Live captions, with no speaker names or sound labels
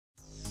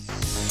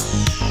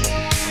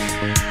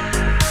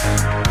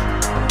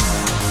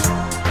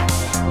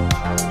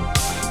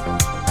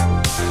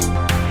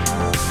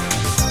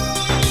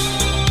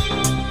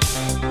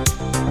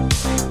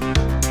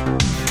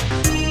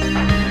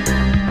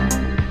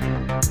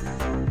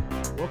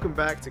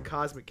Welcome back to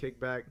Cosmic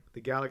Kickback,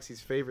 the galaxy's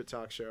favorite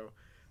talk show.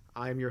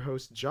 I am your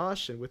host,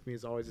 Josh, and with me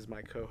as always is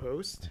my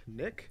co-host,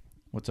 Nick.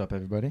 What's up,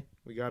 everybody?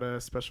 We got a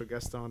special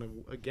guest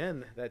on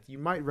again that you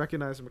might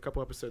recognize from a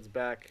couple episodes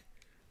back.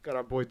 Got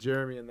our boy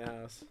Jeremy in the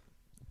house.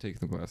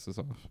 Take the glasses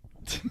off.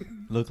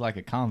 Look like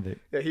a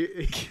convict.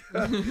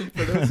 Yeah,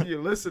 for those of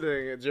you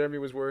listening, Jeremy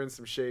was wearing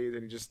some shades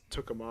and he just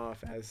took them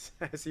off as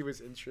he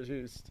was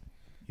introduced.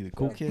 You the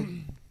cool kid?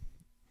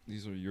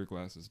 These are your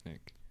glasses,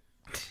 Nick.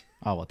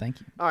 Oh, well, thank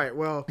you. All right,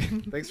 well,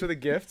 thanks for the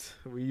gift.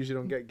 We usually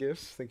don't get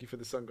gifts. Thank you for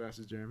the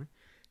sunglasses, Jeremy.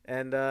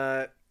 And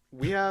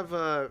we have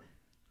a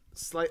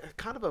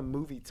kind of a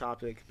movie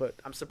topic, but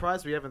I'm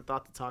surprised we haven't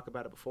thought to talk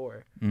about it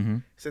before. Mm-hmm.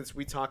 Since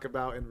we talk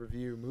about and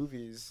review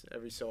movies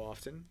every so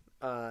often,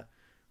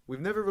 we've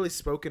never really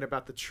spoken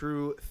about the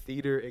true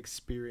theater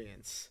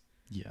experience.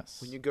 Yes.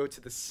 When you go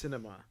to the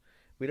cinema,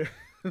 we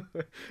don't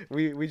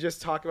we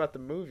just talk about the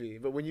movie,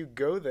 but when you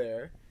go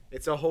there,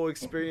 it's a whole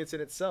experience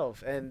in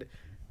itself. And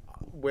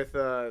with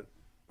I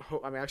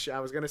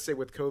was gonna say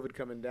with COVID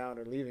coming down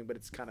or leaving, but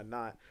it's kind of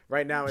not.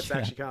 Right now, it's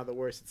actually kind of the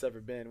worst it's ever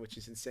been, which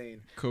is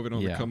insane. COVID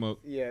on the come up.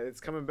 Yeah, it's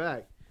coming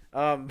back.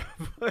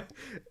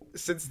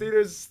 Since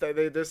theaters,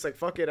 they just like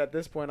fuck it at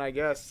this point, I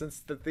guess. Since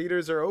the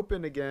theaters are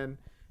open again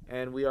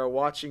and we are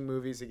watching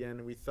movies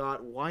again, we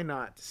thought, why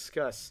not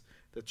discuss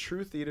the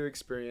true theater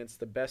experience,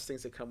 the best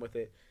things that come with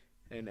it,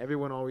 and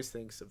everyone always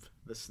thinks of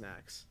the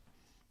snacks.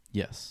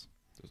 Yes.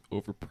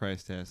 Those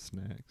overpriced ass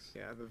snacks.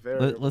 Yeah, the very.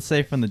 Let's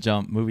say from the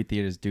jump, movie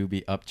theaters do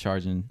be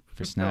upcharging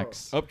for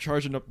snacks.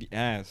 Upcharging up the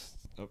ass.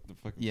 Up the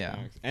fucking Yeah.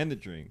 snacks. And the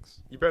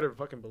drinks. You better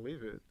fucking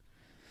believe it.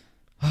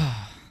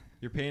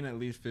 You're paying at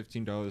least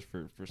 $15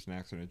 for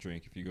snacks and a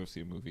drink if you go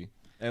see a movie.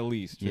 At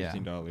least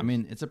 $15. Yeah. I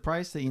mean, it's a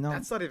price that,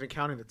 That's not even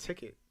counting the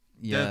ticket.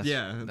 Yes,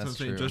 that's what I'm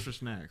saying. true. Just for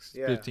snacks.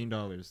 Yeah.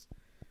 $15.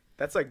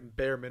 That's like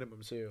bare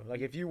minimum too. Like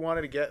if you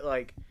wanted to get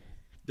like.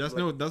 That's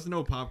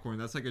no popcorn.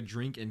 That's like a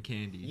drink and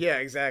candy. Yeah,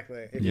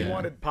 exactly. If you Yeah.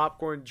 wanted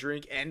popcorn,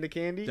 drink, and the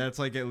candy, That's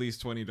like at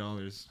least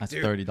 $20. That's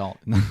Dude.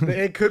 $30.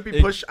 it could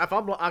be push. If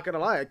I'm not gonna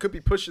lie, it could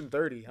be pushing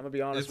 30. I'm gonna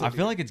be honest. I with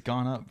feel you. like it's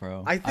gone up,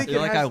 bro. I think feel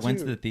it like has I went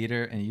too. to the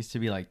theater and it used to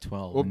be like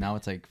 12, Well, and now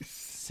it's like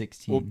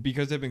 16. Well,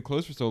 because they've been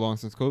closed for so long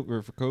since for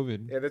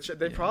COVID. Yeah,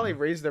 they probably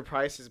raised their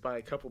prices by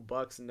a couple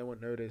bucks and no one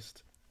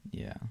noticed.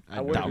 Yeah.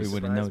 I Thought we be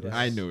would have surprised by noticed.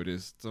 I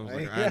noticed. So I was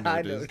like, Yeah, I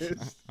I noticed.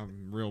 noticed.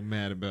 I'm real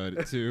mad about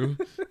it too.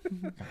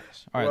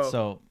 Gosh. All right, Well-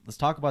 so let's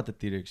talk about the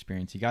theater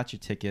experience. You got your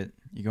ticket.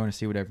 You're going to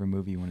see whatever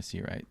movie you want to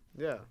see, right?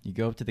 Yeah. You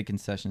go up to the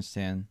concession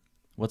stand.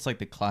 What's like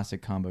the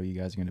classic combo you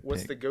guys are going to pick?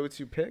 What's the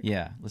go-to pick?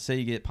 Yeah. Let's say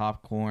you get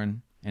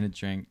popcorn and a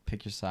drink.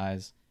 Pick your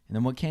size. And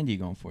then what candy you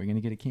going for? You going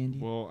to get a candy?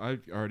 Well, I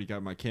already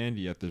got my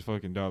candy at the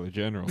fucking Dollar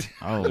General.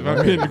 Oh, If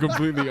I'm being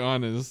completely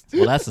honest.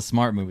 well, that's a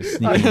smart move.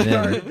 is I Sneaking it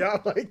already in.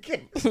 got my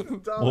candy.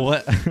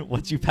 Well,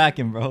 what you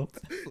packing, bro?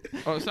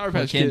 Oh, Sour What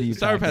Patch candy you Kids.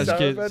 Sour packing? Patch Sour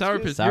Kids. Patch Sour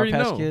Kids? Patch. Sour You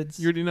already Patch know. Kids?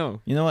 You already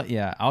know. You know what?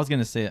 Yeah, I was going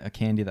to say a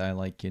candy that I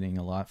like getting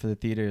a lot for the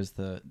theater is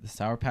the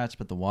Sour Patch,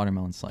 but the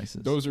watermelon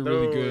slices. Those are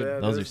really good. Yeah,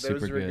 Those are those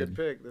super a good.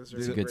 pick. Those are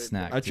It's a good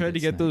snack. I It's a tried good to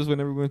get snack. those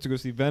whenever we went to go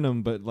see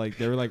Venom, but like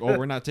they were like, "Oh,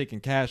 we're not taking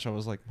cash." I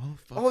was like, "Motherfucker."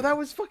 Oh, that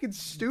was fucking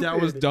stupid. That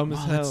was dumb as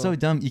Oh, hell. that's so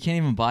dumb. You can't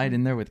even buy it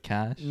in there with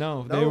cash.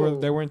 No, No.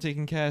 they weren't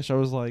taking cash. I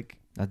was like,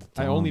 That's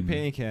I only dumb.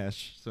 pay in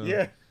cash. So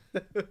Yeah.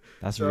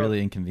 That's So-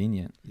 really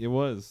inconvenient. it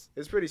was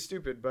It's pretty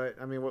stupid, but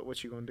I mean,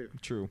 what you gonna do?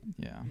 true.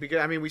 Yeah. Because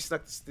I mean, we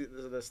snuck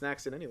the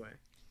snacks in anyway.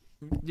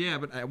 Yeah,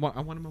 but I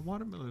wanted my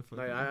watermelon.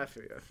 No, I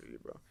feel you,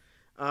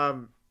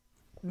 bro.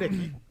 Nick,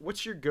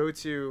 what's your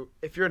go-to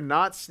if you're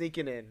not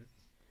sneaking in?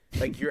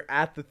 Like you're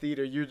at the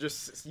theater, you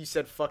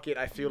said fuck it,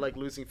 I feel like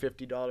losing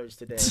 $50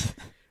 today.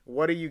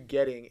 What are you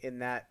getting in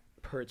that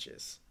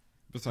purchase?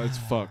 Besides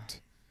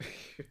fucked.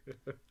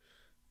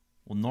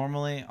 Well,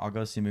 normally I'll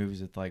go see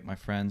movies with like my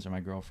friends or my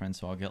girlfriend,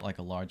 so I'll get like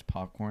a large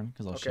popcorn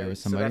because I'll share Okay, with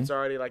so somebody. that's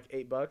already like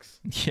 $8.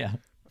 Yeah,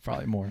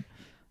 probably more.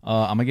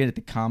 I'm gonna get it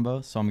the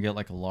combo, so I'm gonna get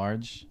like a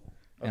large,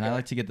 and I Okay.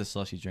 like to get the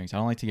slushy drinks. I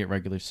don't like to get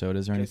regular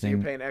sodas or Okay, so you're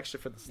anything. paying extra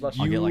for the slush.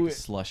 I'll get like You- a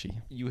slushy.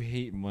 You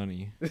hate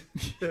money.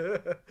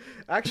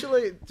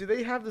 Actually, do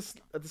they have the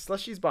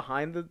slushies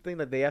behind the thing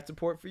that they have to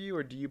pour it for you,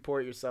 or do you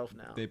pour it yourself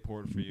now? They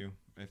poured for you,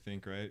 I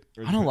think, right?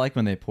 Or I don't like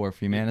when they pour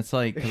for you, man. It's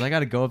like because I got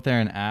to go up there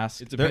and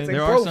ask. It There, depends. It's like,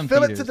 there bro, are some fill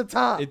theaters. it to the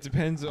top. It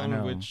depends I on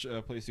know. which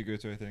place you go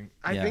to, I think.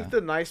 I Yeah. think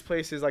the nice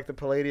places like the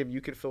Palladium,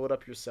 you can fill it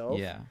up yourself.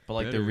 Yeah, but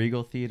like the Better.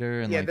 Regal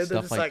Theater and yeah, like they're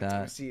stuff just like let me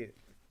that. see it.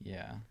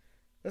 Yeah,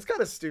 That's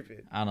kind of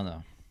stupid. I don't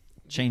know.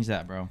 Change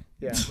that, bro.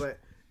 Yeah, but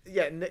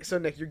yeah, Nick. So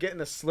Nick, you're getting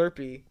a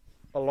Slurpee,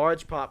 a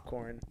large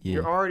popcorn. Yeah.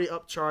 You're already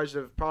upcharged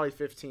of probably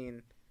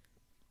 15.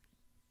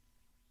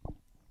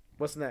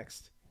 What's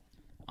next?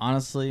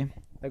 Honestly,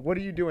 Like, what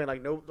are you doing?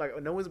 Like, no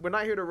one's. We're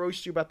not here to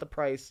roast you about the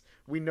price.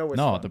 We know it's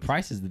no, fucked. the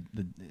price is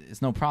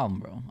it's no problem,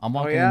 bro. I'm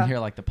walking yeah? in here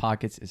like the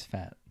pockets is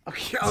fat.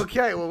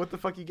 Okay. Well, what the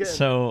fuck you getting?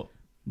 So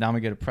now I'm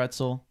gonna get a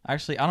pretzel.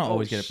 Actually, I don't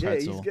always get a shit,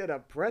 pretzel. He's getting a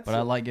pretzel. But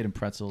I like getting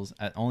pretzels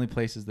at only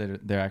places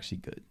that they're actually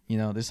good. You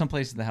know, there's some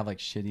places that have like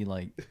shitty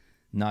like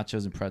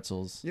nachos and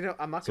pretzels. You know,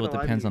 I'm not So gonna it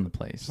lie depends to on you. the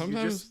place. Some- You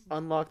Sometimes- just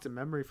unlocked a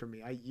memory for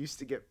me. I used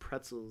to get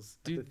pretzels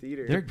at the Dude,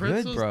 theater. They're good,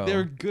 Pretzels, bro.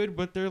 They're good,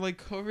 but they're like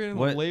covered in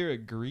What- a layer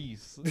of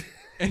grease,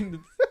 and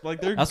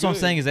like they're. That's good. what I'm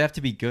saying is they have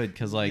to be good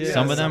because like Yeah,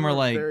 some of them some are are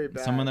like very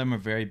some of bad. them are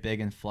very big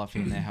and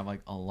fluffy and they have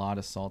like a lot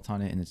of salt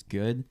on it and it's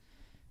good.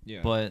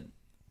 Yeah, But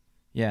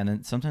yeah, and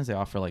then sometimes they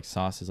offer like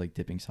sauces, like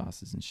dipping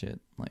sauces and shit.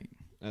 Like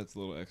that's a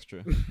little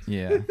extra.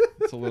 yeah,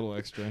 It's a little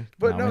extra.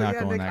 But No, no, we're not yeah,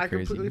 going Nick, that I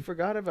completely crazy.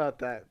 forgot about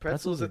that.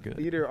 Pretzels Pretzels are at the good.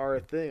 theater are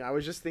a thing. I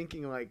was just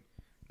thinking like,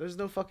 there's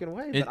no fucking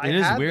way. it, but I it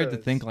is had weird to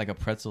those. think like a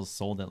pretzel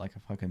sold at like a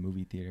fucking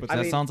movie theater. But But I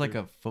that mean- sounds like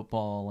a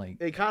football like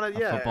It kind of a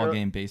yeah. football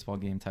game, baseball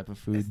game type of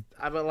food.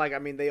 But like, I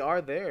mean, they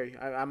are there.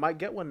 I might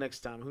get one next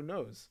time. Who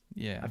knows?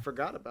 Yeah, I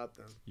forgot about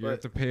them. You But, have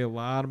to pay a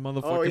lot of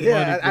motherfucking oh money.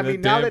 yeah, For I mean,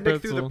 now damn that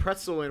Nick threw pretzel. the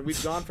pretzel in,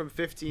 we've gone from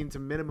 15 to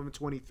minimum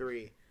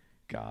 23.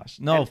 gosh,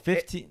 no, And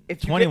 15,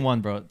 if you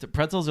 21, bro. The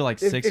pretzels are like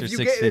If, 6 or if you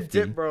get a 6.50.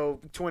 dip, bro,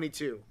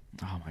 22.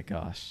 Oh my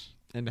gosh.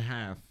 and a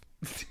half.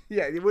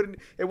 Yeah, it wouldn't.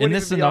 It wouldn't In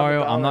this even be on the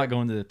scenario, I'm dollar. not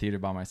going to the theater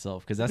by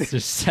myself because that's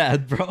just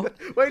sad, bro.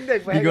 Wait,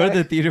 Nick, but You hang go on. to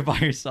the theater by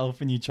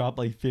yourself and you drop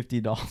like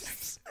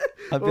 $50.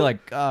 I'd be Well,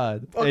 like,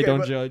 God. Okay, Hey, don't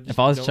but judge. If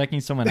I was Don't-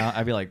 checking someone out,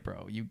 I'd be like,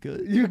 bro, you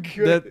good? You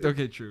could. That,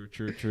 okay, true.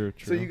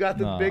 So you got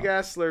the Nah. big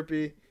ass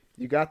Slurpee,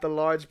 you got the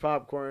large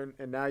popcorn,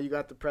 and now you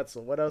got the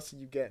pretzel. What else are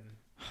you getting?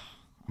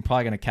 I'm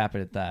probably gonna cap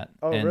it at that.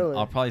 Oh, and really?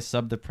 I'll probably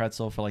sub the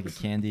pretzel for like a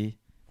candy,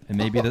 and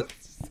maybe the.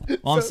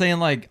 Well, I'm So- saying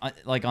like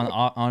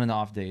on and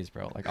off days,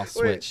 bro. Like I'll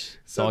switch, so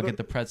so I'll the- get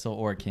the pretzel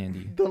or a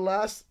candy. The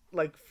last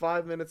like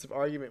 5 minutes of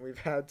argument we've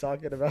had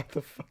talking about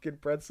the fucking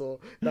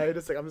pretzel. Now you're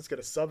just like, I'm just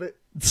gonna sub it.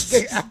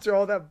 Like, after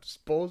all that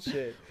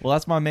bullshit. Well,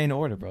 that's my main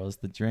order, bro. It's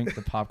the drink,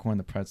 the popcorn,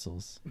 the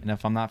pretzels. And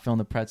if I'm not feeling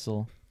the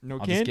pretzel, No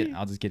I'll candy.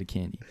 just get a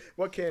candy.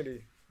 What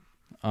candy?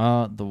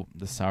 The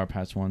Sour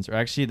Patch ones, or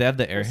actually they have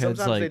the Airheads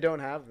Sometimes like they don't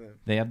have them.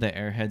 they have the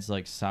Airheads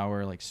like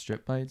sour like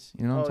strip bites.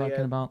 You know what I'm Oh, talking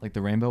yeah. about? Like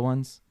the rainbow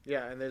ones.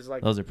 Yeah, and there's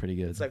like Those are pretty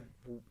good. it's like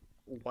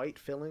white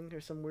filling or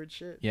some weird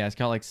shit. Yeah, it's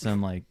got like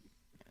some like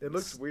It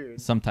looks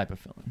weird. some type of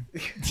filling.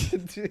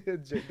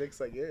 Dude, Nick's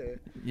like, yeah.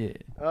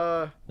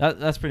 Yeah,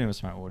 that's pretty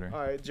much my order. All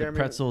right, The Jeremy.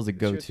 pretzel is a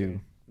it's your go-to.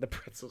 turn. The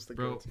pretzel's the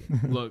Bro,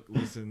 go-to. look,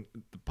 listen.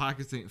 The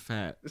pockets ain't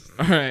fat.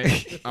 All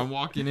right, I'm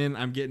walking in.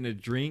 I'm getting a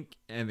drink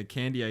and the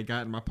candy I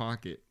got in my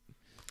pocket.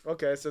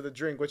 Okay, so the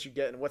drink, what you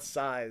getting? What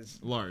size?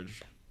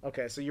 Large,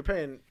 Okay, so you're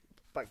paying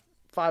like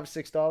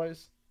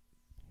 $5-6.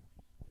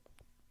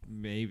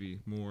 maybe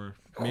more.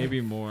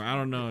 Maybe more. I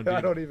don't know, dude.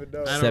 I don't even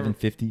know. I don't-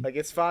 $7.50. Like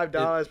it's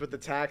 $5, but the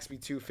tax be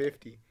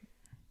 $2.50.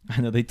 I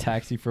know they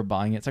tax you for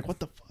buying it. It's like what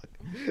the fuck?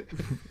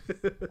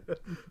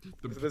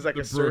 So there's like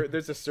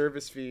there's a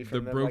service fee from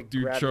the them, broke like,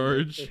 dude grabbing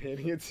charge. it and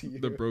handing it to you.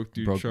 The broke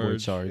dude Broke boy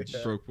charge. charge.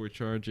 Yeah. Broke boy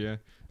charge. Yeah.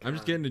 I'm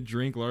just getting a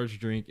drink, large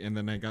drink, and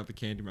then I got the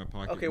candy in my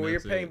pocket. Okay, and well you're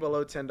that's paying it.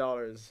 below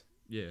 $10.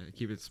 Yeah,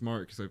 keep it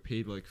smart because I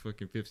paid like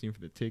fucking 15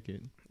 for the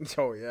ticket.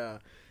 Oh yeah.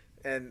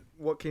 And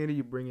what candy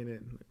you bringing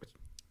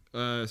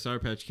in? Sour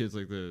Patch Kids,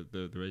 like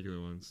the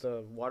regular ones.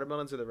 The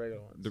watermelons or the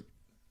regular ones?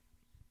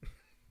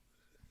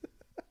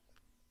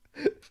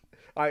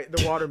 All right,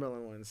 the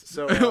watermelon ones.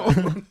 So,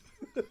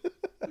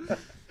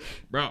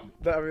 Bro,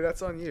 I mean,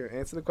 that's on you.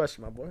 Answer the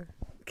question, my boy.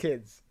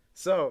 Kids.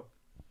 So,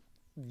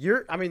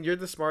 you're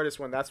the smartest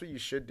one. That's what you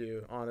should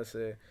do,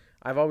 honestly.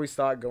 I've always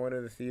thought going to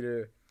the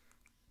theater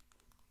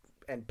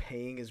and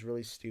paying is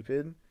really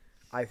stupid.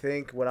 I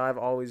think what I've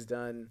always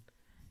done,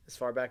 as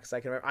far back as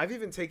I can remember, I've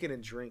even taken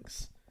in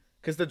drinks.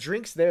 Because the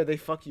drinks there, they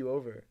fuck you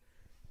over.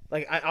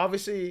 Like, I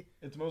obviously...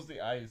 it's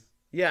mostly ice.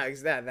 Yeah,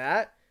 is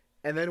that.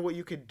 And then what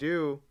you could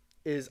do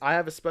is I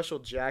have a special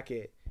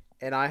jacket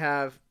and I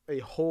have a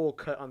hole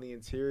cut on the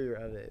interior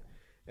of it.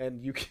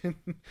 And you can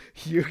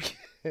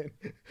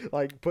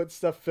like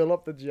fill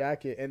up the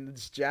jacket, and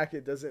this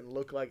jacket doesn't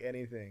look like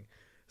anything.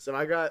 So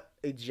I got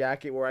a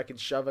jacket where I can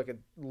shove like a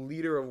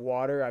liter of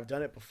water. I've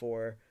done it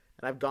before,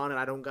 and I've gone and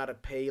I don't gotta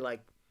pay like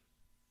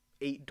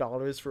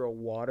 $8 for a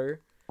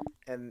water,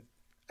 and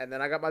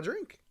then I got my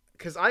drink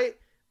because I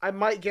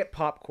might get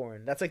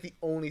popcorn. That's like the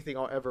only thing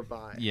I'll ever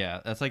buy.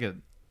 Yeah, that's like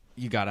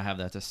you gotta have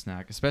that to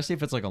snack, especially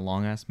if it's like a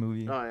long ass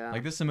movie. Oh, yeah.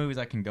 Like this is movies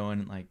I can go in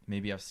and like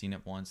maybe I've seen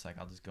it once. Like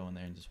I'll just go in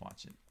there and just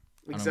watch it.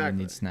 I don't Exactly. really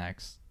need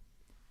snacks.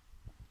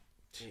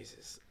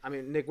 Jesus. I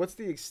mean, Nick, what's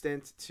the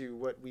extent to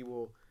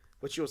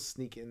what you'll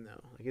sneak in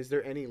though? Like, is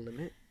there any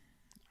limit?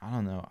 I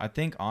don't know. I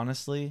think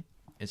honestly,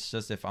 it's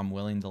just if I'm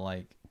willing to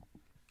like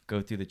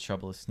go through the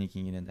trouble of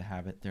sneaking it in to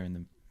have it during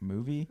the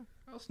movie.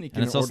 I'll sneak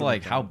And it's also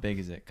like how big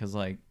is it? Because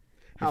like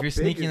How if you're big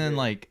sneaking is in it?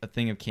 like a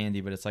thing of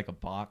candy, but it's like a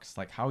box,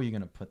 like how are you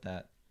gonna put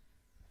that?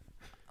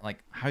 Like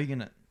how are you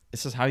gonna?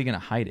 It's just how are you gonna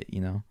hide it,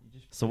 you know?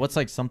 So what's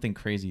like something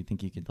crazy you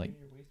think you could like?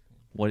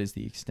 What is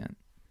the extent?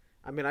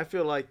 I mean, I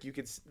feel like you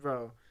could,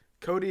 bro.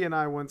 Cody and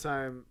I one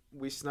time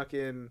we snuck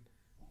in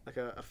like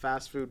a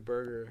fast food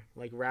burger,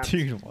 like wrapped,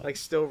 Dude, what? like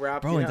still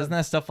wrapped. Bro, yeah. and doesn't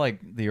that stuff like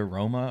the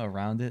aroma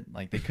around it?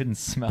 Like they couldn't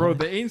smell Bro, it.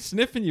 they ain't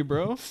sniffing you,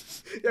 bro.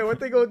 Yeah, what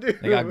they gonna do?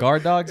 They got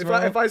guard dogs, If bro.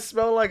 I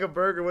smell like a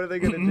burger, what are they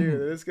gonna do?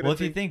 They're just gonna Well,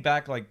 if you think, think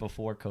back like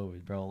before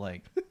COVID, bro,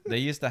 like they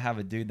used to have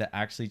a dude that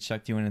actually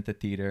checked you in at the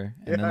theater,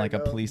 and Yeah, then I like a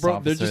know. police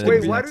Bro, they're officer. just that gonna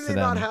was wait, why next do to they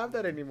not them. have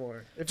that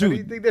anymore? If Dude.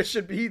 anything, there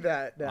should be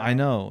that now. I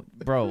know,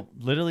 bro.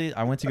 Literally,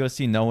 I went to go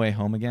see No Way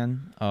Home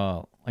again,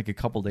 like a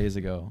couple days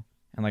ago,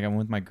 and like I went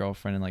with my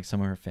girlfriend and like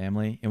some of her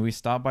family, and we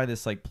stopped by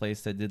this like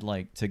place that did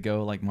like to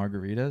go like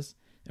margaritas,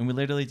 and we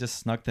literally just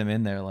snuck them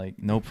in there like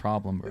no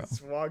problem, bro.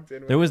 Just walked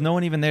in. There was no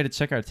one even there to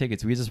check our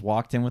tickets. We just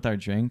walked in with our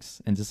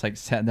drinks and just like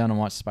sat down and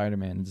watched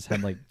Spider-Man and just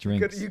had like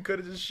drinks. You could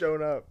have just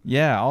shown up.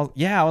 Yeah,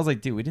 I was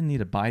like, dude, we didn't need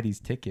to buy these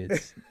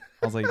tickets.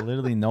 I was like,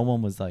 literally, no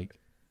one was like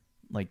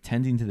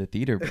tending to the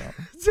theater, bro.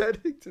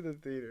 Heading to the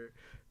theater.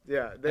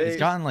 Yeah, It's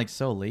gotten like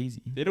so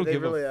lazy. They don't They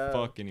give really a have.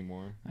 fuck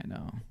anymore. I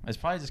know. It's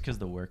probably just because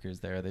the workers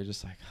there, they're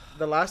just like,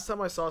 The last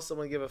time I saw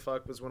someone give a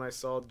fuck was when I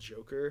saw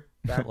Joker.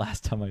 Back...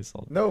 last time I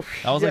saw it. No,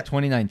 That was yeah, like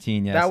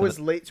 2019. Yeah, that so was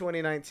late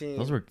 2019.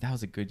 that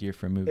was a good year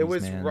for movies, It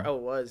was man. it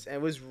was, and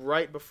it was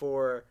right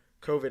before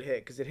COVID hit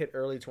because it hit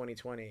early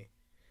 2020.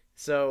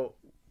 So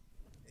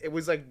it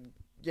was like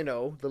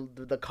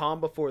the calm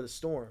before the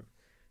storm.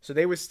 So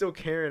they were still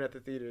caring at the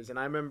theaters, and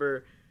I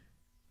remember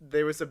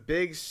there was a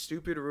big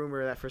stupid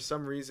rumor that for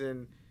some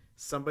reason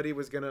somebody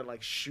was gonna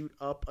like shoot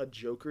up a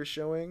Joker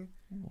showing.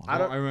 I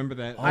don't. I remember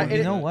that. Oh, I-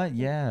 you know what?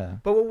 Yeah.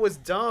 But what was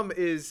dumb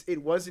is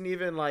it wasn't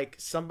even like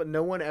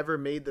no one ever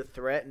made the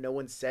threat. No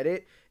one said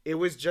it. It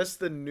was just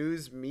the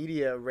news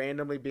media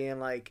randomly being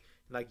like,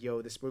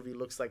 yo, this movie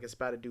looks like it's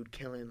about a dude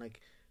killing. Like,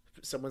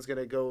 someone's going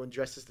to go and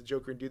dress as the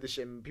Joker and do this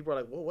shit. And people are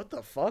like, whoa, what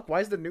the fuck? Why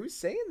is the news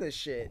saying this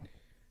shit?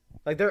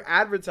 Like, they're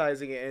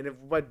advertising it. And if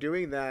by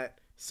doing that,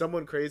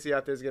 someone crazy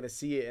out there is going to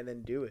see it and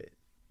then do it.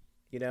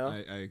 You know?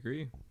 I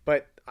agree.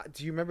 But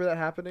do you remember that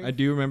happening? I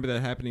do remember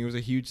that happening. It was a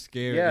huge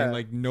scare. Yeah. And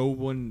like no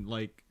one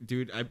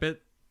dude, I bet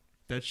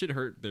that shit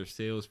hurt their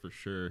sales for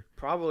sure.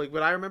 Probably.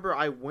 But I remember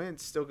I went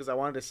still because I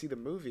wanted to see the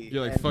movie.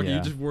 You're like, And- fuck it, Yeah.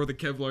 you just wore the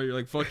Kevlar. You're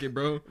like, fuck it,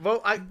 bro.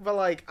 Well,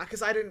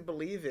 because I didn't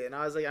believe it, and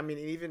I was like, I mean,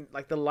 even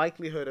like the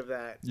likelihood of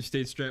that. You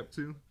stayed strapped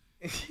too?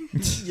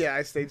 Yeah,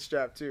 I stayed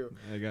strapped too.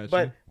 I got you.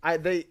 But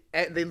they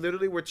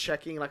literally were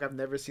checking like I've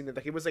never seen it.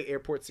 Like it was like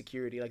airport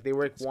security. Like they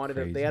were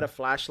crazy. they had a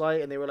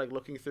flashlight and they were like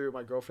looking through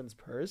my girlfriend's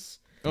purse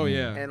oh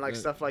yeah. and like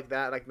stuff like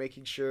that, like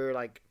making sure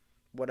like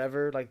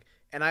whatever like.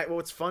 And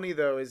what's funny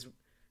though is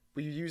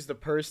we used the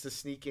purse to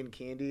sneak in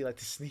candy, like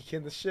to sneak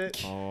in the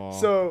shit. Oh.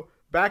 So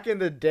back in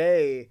the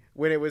day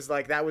when it was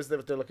like that was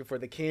what they're looking for,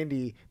 the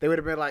candy, they would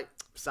have been like,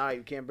 sorry,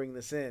 you can't bring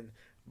this in.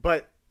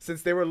 But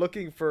since they were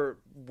looking for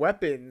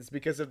weapons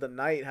because of the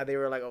night, how they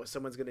were like, oh,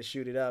 someone's gonna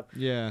shoot it up.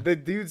 yeah. The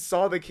dude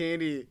saw the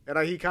candy and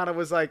he kind of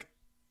was like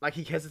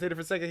he hesitated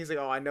for a second. He's like,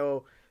 oh, I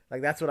know,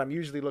 like that's what I'm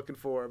usually looking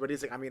for. But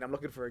he's like, I mean, I'm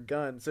looking for a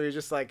gun. So he's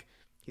just like,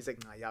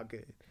 nah, y'all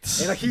good.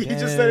 And like he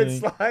just let it Dang.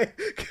 slide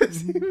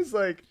because he was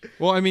like,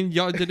 Well, I mean,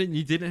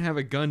 you didn't have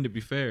a gun to be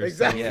fair.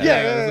 exactly, So, Yeah. yeah,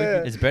 I was like,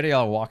 yeah. It's better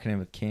y'all walking in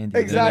with candy.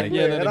 than, Exactly.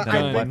 yeah, and then a I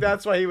gun. think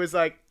that's why he was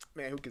like,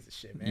 man, who gives a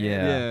shit, man?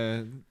 Yeah.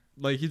 yeah.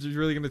 Like he's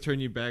really gonna turn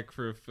you back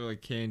for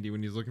like candy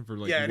when he's looking for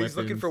like yeah, and weapons. he's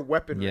looking for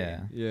weaponry.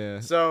 Yeah. yeah,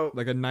 So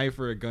like a knife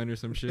or a gun or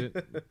some shit.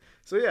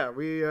 so yeah,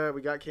 we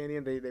got candy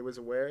and they was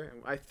aware.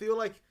 And I feel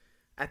like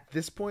at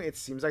this point it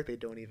seems like they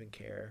don't even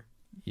care.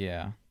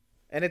 Yeah.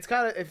 And it's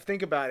kind of, if you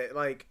think about it,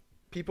 like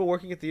people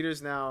working at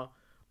theaters now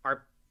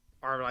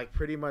are like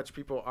pretty much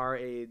people our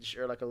age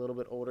or like a little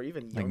bit older,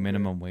 even younger. Like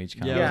minimum wage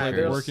kind Yeah, of Yeah, like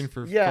there's- working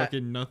for yeah,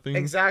 fucking nothing.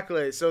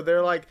 Exactly. So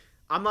they're like,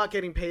 I'm not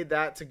getting paid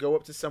that to go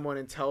up to someone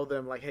and tell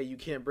them like, hey, you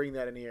can't bring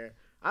that in here.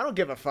 I don't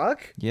give a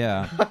fuck.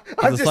 Yeah. 'Cause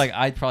I'm it's just, like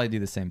I'd probably do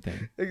the same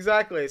thing.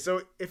 exactly.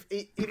 So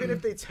even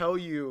if they tell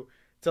you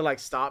to like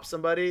stop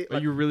somebody, Are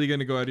like, you really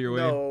gonna go out of your way?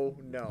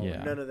 no,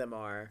 Yeah. none of them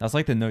are. That's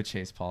like the no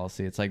chase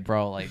policy. It's like,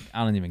 bro, like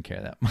I don't even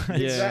care that much.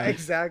 Yeah.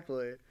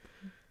 Exactly.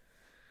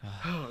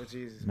 Oh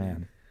Jesus,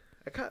 Man,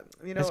 I can't.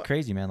 You know, that's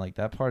crazy, man. Like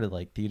that part of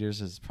like theaters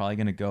is probably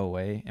gonna go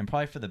away, and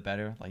probably for the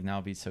better. Like now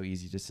it'd be so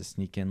easy just to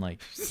sneak in like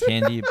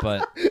candy,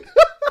 but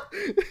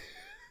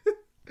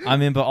I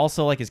mean, but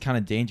also like it's kind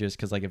of dangerous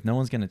because like if no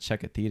one's gonna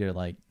check a theater,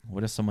 like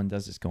what if someone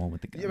does just go in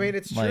with the gun? I mean,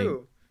 it's Like,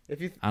 true. If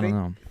you I don't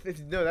know.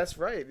 No, that's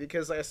right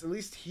because like at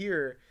least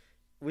here,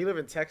 we live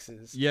in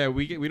Texas. Yeah,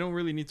 we don't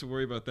really need to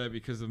worry about that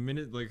because the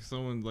minute like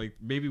someone like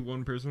maybe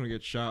one person will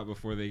get shot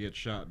before they get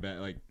shot back,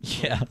 like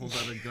Yeah. someone pulls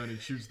out a gun and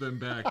shoots them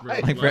back. Bro.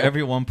 Like for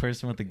every one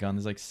person with a gun,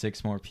 there's like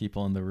 6 more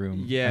people in the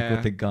room. Yeah. Like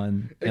with the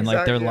gun, and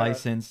like they're Exactly, yeah.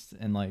 licensed,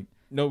 and like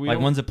no, we like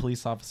don't, one's a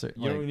police officer.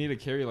 you Like, don't need a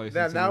carry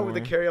license. Now with the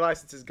anymore. carry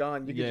license is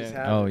gone, you can Yeah. just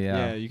have. oh it. yeah,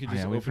 Yeah, you could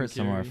just we've open heard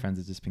some of our carry. friends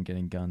have just been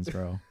getting guns,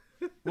 bro.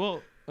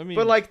 Well, I mean,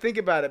 But like, think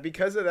about it.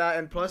 Because of that,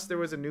 and plus there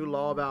was a new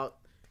law about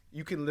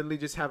you can literally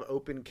just have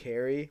open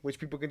carry, which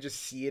people can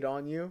just see it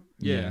on you.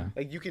 yeah,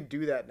 Like you can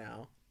do that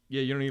now.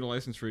 yeah, you don't need a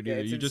license for it Yeah,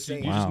 either. it's You just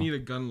insane. Wow. need a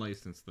gun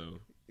license though,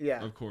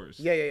 Yeah. of course.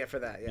 Yeah, for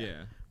that. Yeah.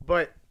 yeah.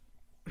 But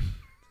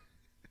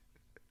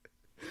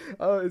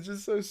oh, it's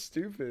just so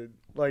stupid.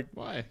 Like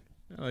Why?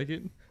 I like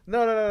it.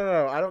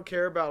 No. I don't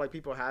care about like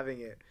people having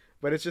it,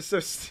 but it's just so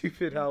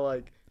stupid how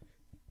like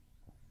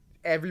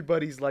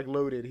everybody's like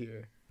loaded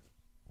here.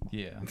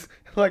 Yeah.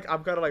 Like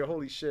I'm kind of like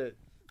holy shit.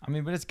 I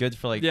mean, but it's good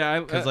for like, Yeah,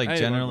 because like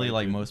generally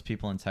like it. most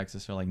people in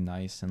Texas are like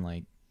nice and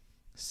like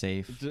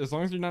safe. As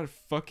long as you're not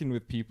fucking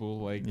with people,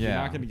 like you're Yeah.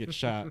 not gonna get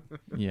shot.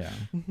 Yeah.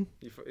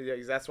 Yeah,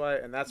 that's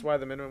why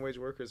the minimum wage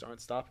workers aren't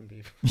stopping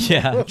people.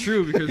 Yeah.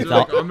 True, because It's, they're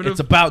like, all- I'm gonna. it's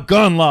about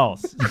gun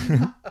laws.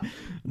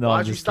 No, I'm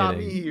Why'd you just stop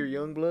kidding. me here,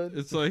 young blood?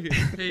 It's like,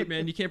 hey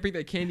man, you can't bring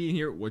that candy in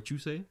here. What you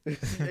say?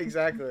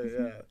 Exactly.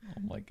 Yeah.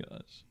 Oh my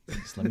gosh.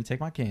 Just let me take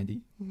my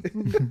candy.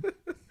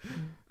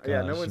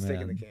 Yeah. No Gosh, one's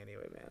taking the man. candy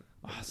away,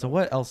 man. So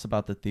what else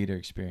about the theater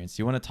experience?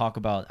 Do you want to talk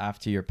about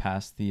after you're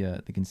past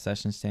the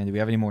concession stand? Do we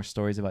have any more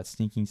stories about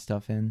sneaking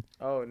stuff in?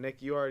 Oh,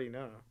 Nick, you already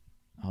know.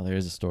 Oh, there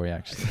is a story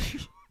actually.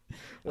 I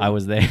Well,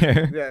 was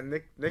there. Yeah,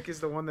 Nick is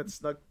the one that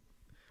snuck.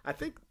 I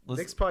think Let's-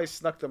 Nick's probably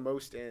snuck the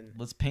most in.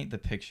 Let's paint the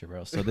picture,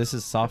 bro. So this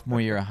is sophomore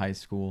year of high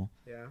school.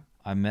 Yeah.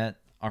 I met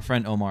our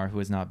friend Omar, who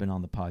has not been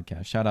on the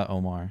podcast. Shout out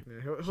Omar.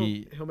 Yeah,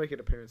 He- he'll make an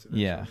appearance.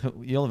 Eventually. Yeah,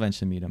 you'll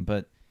eventually meet him.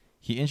 But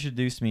he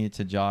introduced me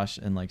to Josh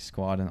and like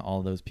Squad and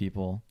all those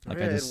people. Oh, Like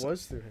yeah, I just it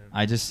was through him.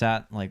 I just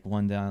sat like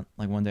one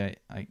day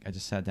I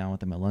just sat down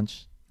with him at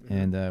lunch Mhm.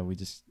 and we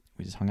just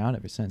hung out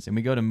ever since. And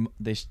we go to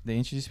they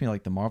introduced me to,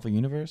 like the Marvel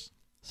universe,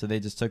 so they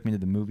just took me to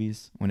the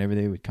movies whenever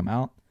they would come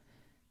out,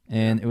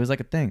 and it was like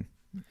a thing,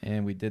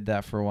 and we did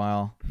that for a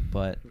while.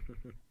 But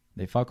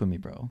they fuck with me,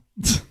 bro.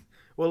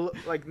 Well,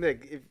 like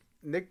Nick, if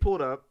Nick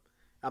pulled up,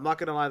 I'm not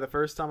gonna lie. The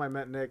first time I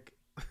met Nick,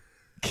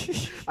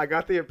 I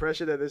got the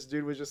impression that this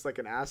dude was just like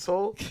an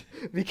asshole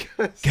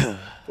because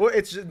well,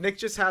 it's just, Nick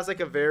just has like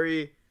a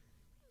very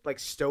like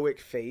stoic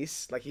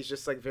face. Like he's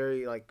just like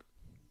very like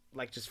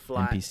just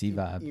flat. NPC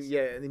vibes.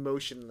 Yeah, and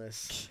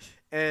emotionless.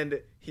 And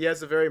he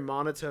has a very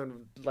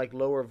monotone like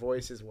lower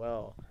voice as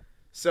well.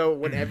 So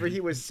whenever he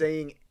was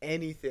saying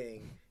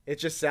anything, it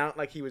just sounded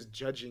like he was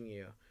judging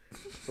you.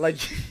 Like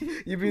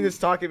you'd be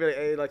just talking, be like,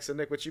 hey, like, so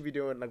Nick, what you be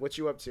doing? Like, what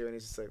you up to? And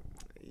he's just like,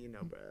 you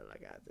know, bro, I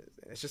got this.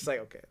 And it's just like,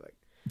 okay, like,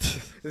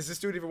 does this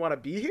dude even want to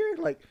be here?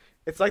 Like,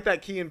 it's like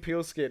that Key and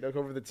Peele skit like,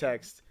 over the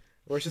text,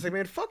 where it's just like,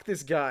 man, fuck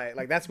this guy.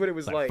 Like, that's what it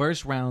was like.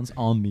 First round's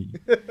on me.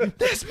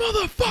 This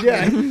motherfucker.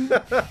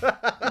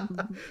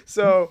 Yeah.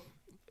 So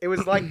it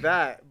was like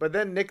that. But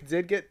then Nick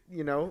did get,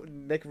 you know,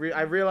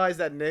 I realized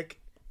that Nick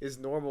is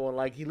normal and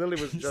like he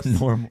literally was He's just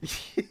normal.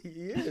 He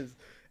is.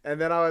 And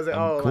then I was like,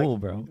 I'm oh, cool,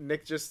 like, bro.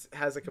 Nick just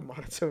has like a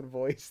monotone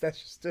voice. That's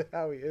just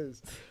how he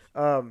is.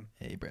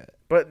 Hey, Brett.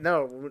 But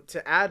no,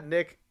 to add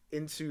Nick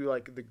into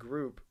like the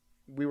group,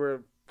 we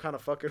were kind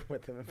of fucking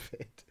with him a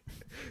bit.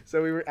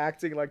 So we were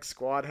acting like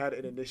Squad had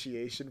an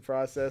initiation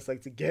process,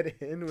 like to get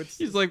in. Which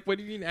He's like, what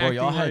do you mean Bro, acting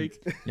y'all had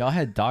like? y'all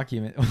had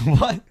document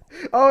what?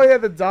 oh yeah,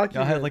 the document.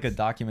 Y'all had like a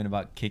document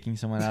about kicking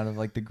someone out of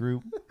like the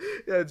group.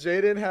 Yeah,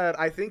 Jaden had.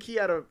 I think he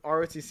had a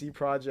ROTC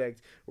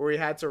project where he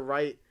had to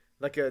write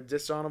like a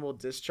dishonorable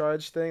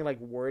discharge thing, like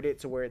word it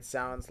to where it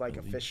sounds like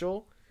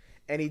official.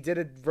 And he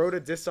wrote a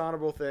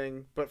dishonorable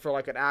thing, but for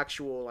like an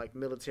actual like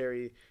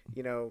military,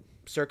 you know,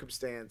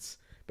 circumstance.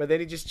 But then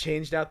he just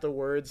changed out the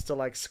words to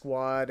like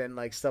squad and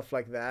like stuff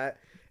like that.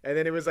 And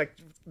then it was like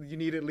you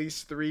need at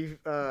least 3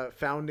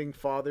 founding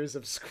fathers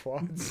of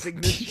squad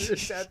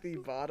signatures at the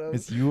bottom.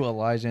 It's you,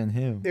 Elijah, and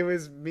him. It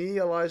was me,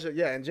 Elijah,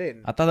 yeah, and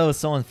Jaden. I thought that was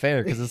so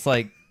unfair because it's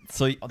like,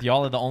 so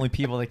y'all are the only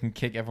people that can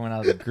kick everyone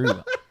out of the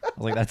group. I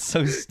was like, that's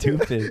so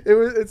stupid.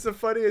 It's the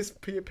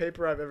funniest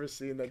paper I've ever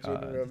seen that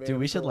God. Jaden wrote. Man. Dude,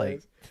 we It's should like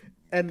hilarious.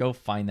 And go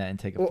find that and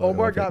take a well, photo.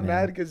 Omar of it, got man.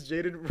 mad because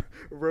Jaden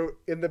wrote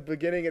in the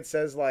beginning. It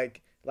says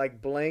like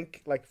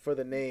blank like for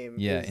the name.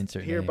 Yeah, is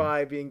insert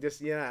hereby being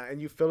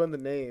and you fill in the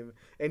name.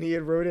 And he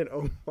had wrote in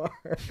Omar,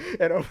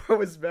 and Omar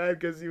was mad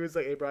because he was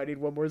like, "Hey, bro, I need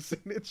one more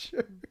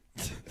signature."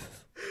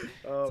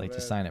 Oh, It's like,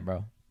 just sign it,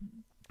 bro.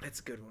 That's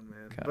a good one,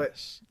 man. Gosh.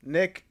 But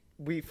Nick,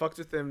 we fucked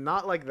with him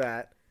not like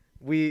that.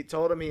 We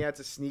told him he had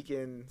to sneak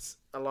in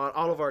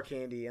all of our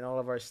candy and all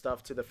of our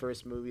stuff to the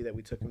first movie that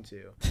we took him to.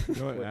 You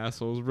know what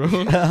assholes, bro?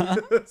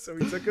 So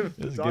we took him.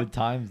 It was good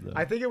times though.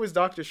 I think it was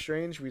Doctor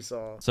Strange we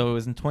saw. So it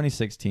was in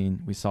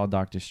 2016. We saw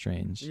Doctor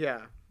Strange.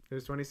 Yeah, it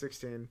was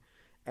 2016,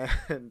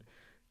 and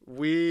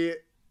we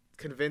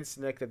convinced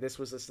Nick that this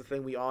was just the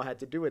thing we all had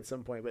to do at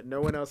some point, but no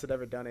one else had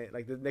ever done it.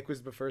 Like Nick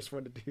was the first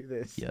one to do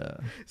this. Yeah.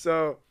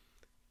 So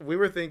we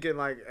were thinking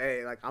like,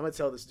 hey, like I'm gonna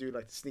tell this dude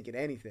like to sneak in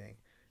anything.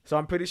 So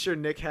I'm pretty sure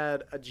Nick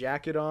had a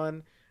jacket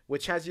on,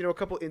 which has, you know, a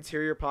couple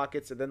interior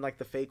pockets, and then like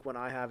the fake one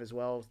I have as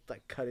well,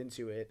 like cut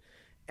into it.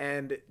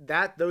 And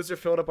those are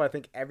filled up, I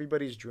think,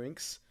 everybody's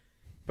drinks.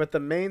 But the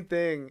main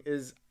thing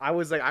is, I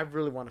was like, I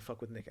really want to fuck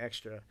with Nick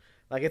extra.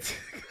 Like it's,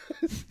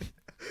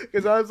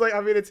 because I was like,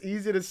 I mean, it's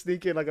easy to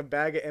sneak in like a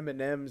bag of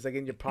M&Ms like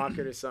in your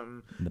pocket or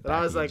something. In the But I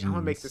back was of your like, I'm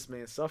gonna make jeans. this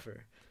man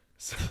suffer.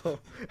 So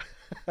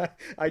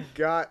I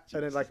got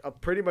and then like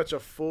pretty much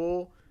a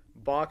full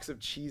box of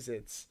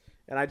Cheez-Its.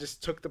 and I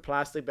just took the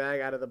plastic bag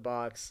out of the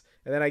box,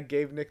 and then I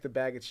gave Nick the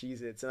bag of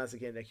Cheez-Its, and I was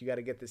like, "Hey, Nick, you got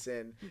to get this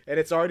in," and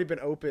it's already been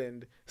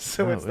opened,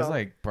 so Bro, it's it was not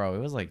like, bro, it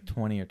was like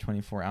 20 or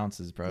 24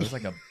 ounces, bro. It was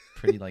like a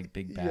pretty like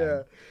big bag.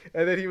 yeah.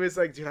 And then he was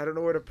like, "Dude, I don't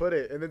know where to put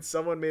it," and then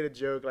someone made a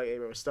joke like, "Hey,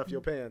 bro, stuff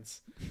your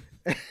pants."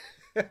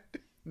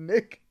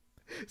 Nick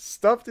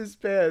stuffed his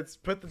pants,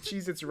 put the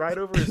Cheez-Its right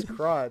over his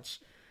crotch,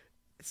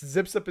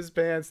 zips up his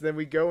pants, then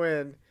we go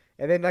in,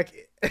 and then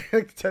like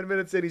 10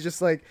 minutes in, he's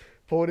just like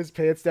pulling his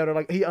pants down, or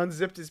like he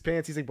unzipped his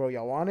pants. He's like, "Bro,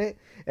 y'all want it?"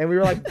 And we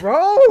were like,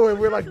 "Bro," and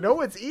we are like, "No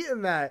one's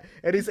eating that."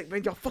 And he's like,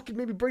 "Man, y'all fucking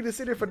made me bring this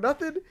in here for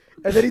nothing."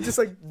 And then he just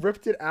like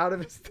ripped it out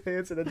of his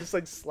pants and then just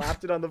like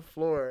slapped it on the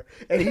floor,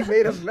 and he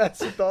made a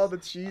mess with all the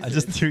cheese. I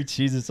just threw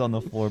Cheez-Its on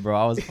the floor, bro.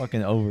 I was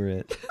fucking over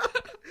it.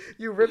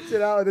 You ripped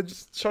it out and then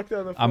just chucked it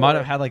on the floor. I might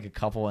have had like a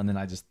couple, and then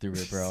I just threw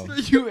it, bro.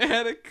 You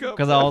had a couple.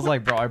 Because I was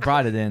like, bro, I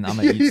brought it in. I'm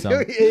gonna eat some. You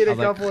ate I a was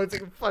like, couple and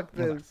it's like, fuck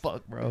I was like, this.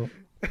 fuck, bro.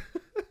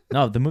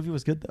 No, the movie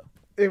was good though.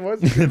 It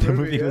was a good The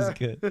movie, movie was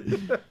yeah.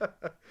 good.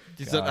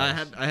 So I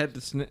Gosh.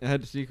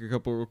 had to sneak a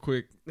couple real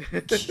quick.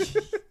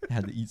 I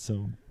had to eat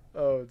some.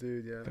 Oh,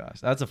 dude, yeah. Gosh,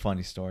 that's a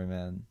funny story,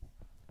 man.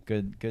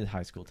 Good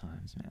high school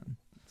times, man.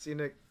 See,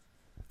 Nick,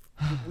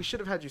 we should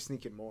have had you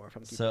sneak in more. If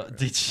I'm keeping So, it real.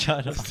 dude,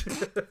 shut up.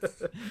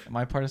 Am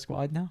I part of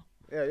squad now?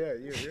 Yeah,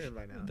 you're in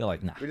by now. They're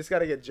like, nah. We just got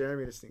to get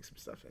Jeremy to sneak some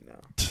stuff in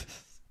now.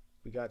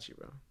 We got you,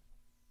 bro.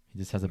 He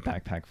just has a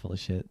backpack full of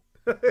shit.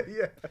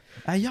 Yeah.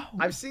 Hey, yo.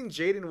 I've seen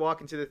Jaden walk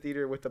into the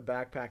theater with a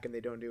backpack and they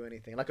don't do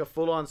anything. Like a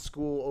full-on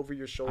school over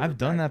your shoulder. I've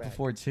done that backpack.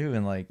 before too,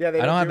 and like, Yeah, I they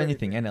don't don't have do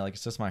anything anything. in it. Like,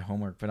 it's just my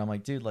homework. But I'm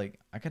like, dude, like,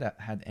 I could have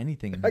had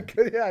anything in I there.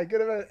 could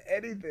have had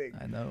anything.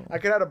 I know. I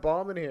could have had a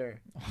bomb in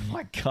here. Oh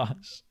my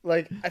gosh.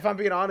 Like, if I'm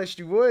being honest,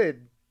 you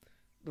would.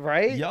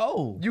 Right?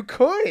 Yo. You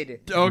could.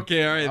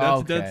 Okay, all right,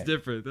 that's Okay.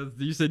 different.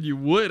 You said you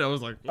would. I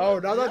was like, Oh,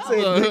 no, I'm not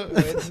saying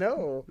Nick would.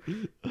 No.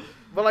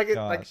 But like,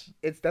 Gosh.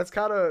 that's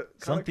kind of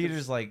Some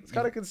theaters like it's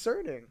kind of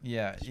concerning.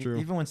 yeah, It's true.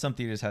 even when some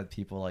theaters had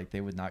people like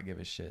they would not give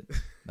a shit.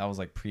 That was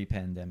like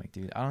pre-pandemic,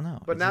 dude. I don't know.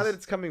 But It's now that just-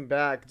 it's coming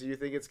back, do you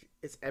think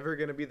it's ever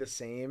gonna be the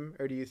same,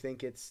 or do you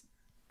think it's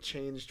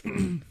changed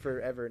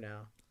forever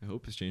now? I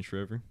hope it's changed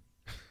forever.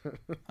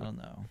 I don't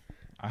know.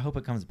 I hope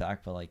it comes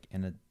back, but like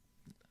in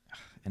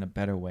a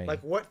better way.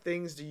 Like, what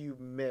things do you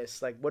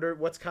miss? Like,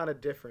 what's kind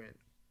of different?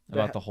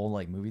 about the whole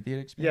like movie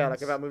theater experience. Yeah,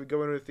 like about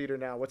going to a theater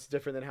now. What's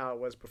different than how it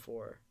was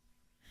before?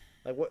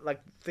 Like what?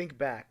 Like think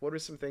back. What are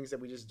some things that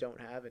we just don't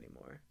have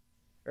anymore,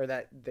 or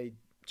that they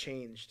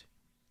changed?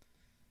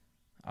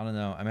 I don't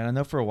know. I mean, I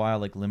know for a while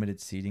like limited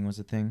seating was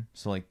a thing,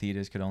 so like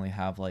theaters could only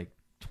have like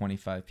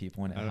 25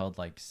 people and it I don't- held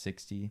like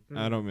 60.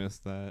 I don't miss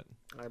that.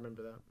 I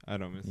remember that. I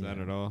don't miss that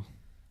Yeah. at all.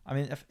 I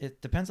mean, if,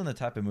 it depends on the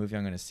type of movie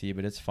I'm going to see,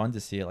 but it's fun to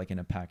see it like in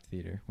a packed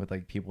theater with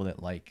like people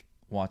that like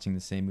watching the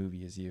same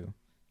movie as you,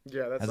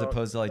 Yeah, that's as all-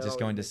 opposed to like that just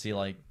always going to makes see sense.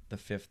 like the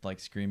fifth like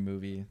Scream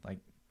movie. Like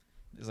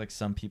there's like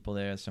some people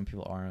there, some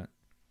people aren't.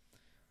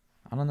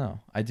 I don't know.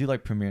 I do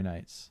like premiere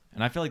nights,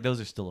 and I feel like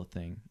those are still a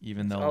thing,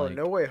 even though Oh, like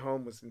No Way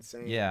Home was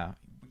insane. yeah,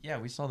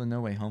 we saw the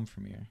No Way Home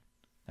premiere.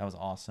 That was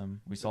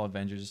awesome. We saw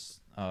Avengers.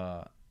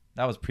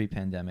 That was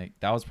pre-pandemic.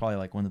 That was probably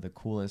like one of the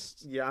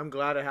coolest. Yeah, I'm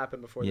glad it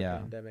happened before Yeah. the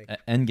pandemic.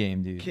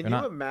 Endgame, dude. Can Or you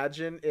not-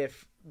 imagine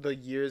if the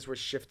years were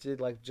shifted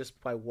like just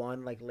by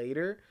one, like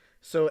later?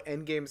 So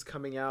Endgame's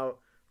coming out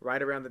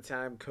right around the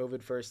time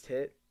COVID first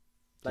hit.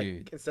 Like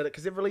Dude. instead of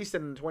because it released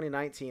in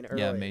 2019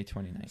 early. Yeah, May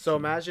 2019. So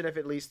imagine if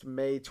at least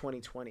May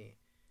 2020.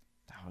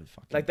 That would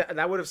fucking Like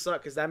that would have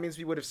sucked because that means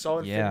we would have saw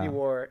Infinity Yeah.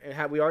 War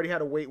and we already had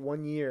to wait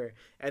 1 year,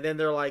 and then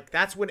they're like,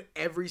 that's when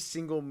every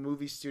single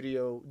movie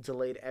studio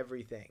delayed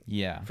everything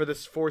Yeah, for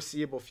this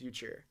foreseeable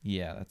future.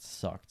 yeah, that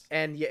sucked.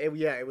 And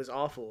it was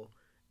awful.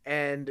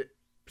 And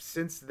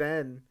since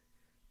then,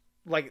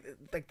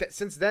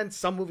 since then,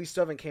 some movies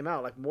still haven't came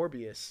out, like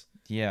Morbius.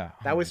 Yeah,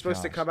 That oh was my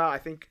supposed to gosh. come out, I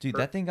think. Dude,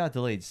 that thing got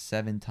delayed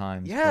 7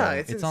 times. Yeah, bro.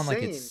 it's on like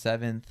insane. its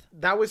 7th.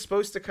 that was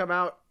supposed to come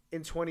out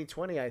in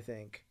 2020, I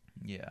think.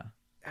 Yeah,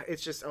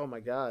 It's just, oh my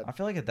god. I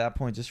feel like at that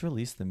point, just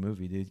release the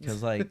movie, dude.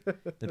 Because like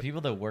the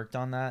people that worked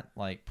on that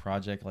like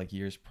project like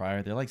years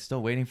prior, they're like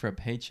still waiting for a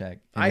paycheck,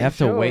 and I they have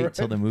to know, wait right?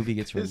 till the movie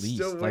gets They're still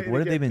released. Like, waiting what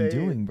to have they get been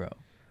paid. doing, bro?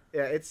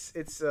 Yeah, it's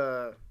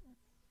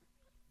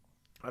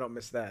I don't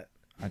miss that.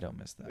 I don't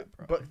miss that,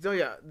 bro. But no,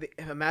 yeah,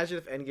 imagine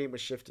if Endgame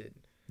was shifted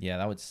Yeah,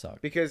 that would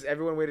suck. because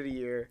everyone waited a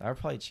year. That would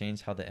probably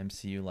change how the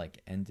MCU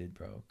like ended,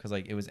 bro. Because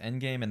like it was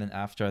Endgame, and then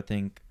after I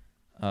think,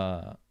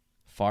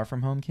 Far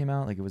From Home came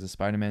out. Like it was a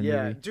Spider-Man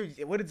Yeah, movie. dude,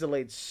 it would have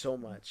delayed so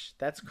much.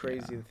 That's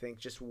crazy Yeah. to think.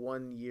 Just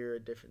 1 year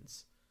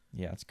difference.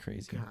 Yeah, it's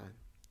crazy. God.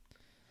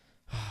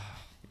 You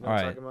know All what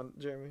I'm right. talking about,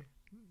 Jeremy?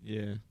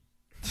 Yeah.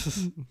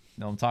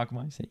 No, I'm talking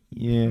about. I say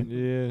yeah,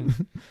 Yeah.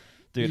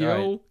 dude.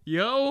 All right.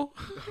 Yo.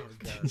 Oh,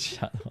 God.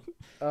 Shut up.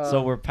 So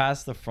Um, we're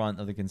past the front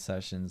of the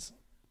concessions.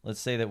 Let's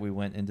say that we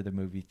went into the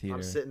movie theater.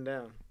 I'm sitting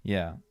down.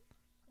 Yeah.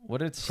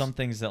 What are some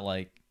things that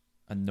like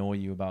annoy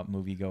you about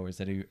moviegoers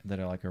that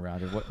are like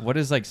around it? What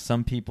is like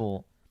some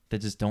people that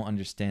just don't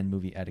understand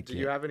movie Do etiquette?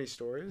 you have any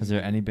stories? Has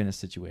there any been a When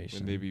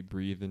situation? they be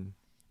breathing.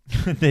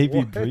 They be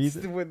What?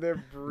 breathing. When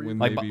they're breathing. When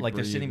Like, they be like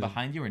they're sitting breathing.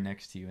 behind you or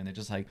next to you, and they're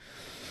just like,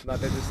 No,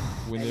 they're just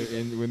When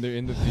they're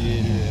in the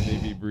theater and they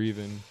be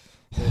breathing.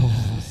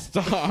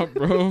 Stop,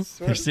 bro.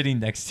 they're sitting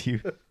next to you.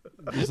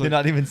 Just They're like-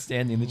 not even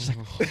standing. They're just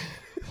like,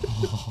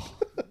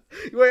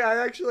 Wait,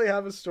 I actually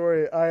have a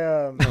story.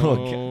 Oh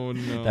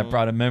no. that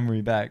brought a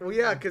memory back. Well,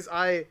 yeah, because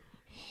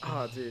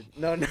oh, dude,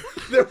 no,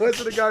 there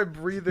wasn't a guy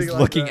breathing He's like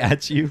looking that.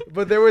 at you.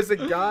 But there was a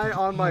guy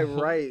on my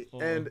right,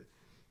 and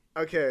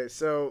okay,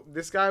 so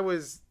this guy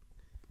was.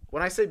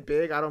 When I say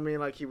big, I don't mean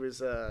like he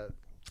was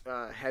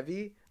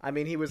heavy. I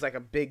mean he was like a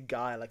big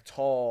guy, like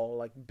tall,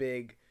 like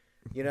big,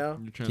 you know?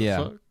 You're trying Yeah.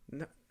 to fuck?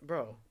 No,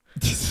 bro.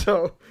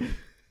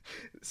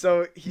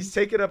 So he's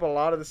taking up a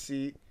lot of the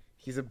seat.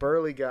 He's a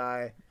burly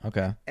guy,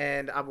 Okay.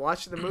 and I'm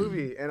watching the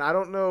movie, and I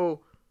don't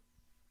know.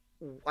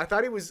 I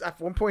thought he was at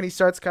one point. He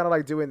starts kind of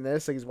like doing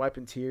this, like he's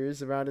wiping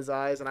tears around his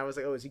eyes, and I was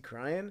like, "Oh, is he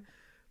crying?"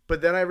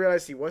 But then I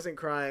realized he wasn't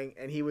crying,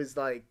 and he was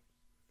like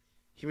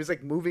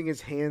moving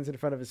his hands in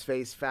front of his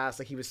face fast,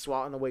 like he was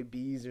swatting away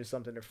bees or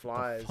something or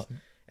flies. fuck?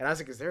 And I was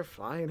like, "Is there a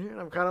fly in here?" And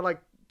I'm kind of like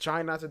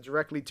trying not to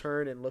directly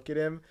turn and look at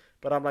him,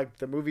 but I'm like,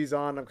 the movie's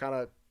on. I'm kind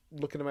of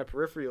looking at my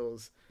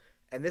peripherals,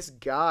 and this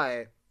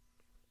guy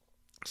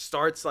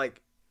starts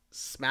like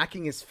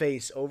smacking his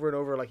face over and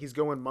over like he's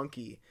going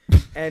monkey,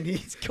 and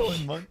he's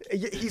Going monkey?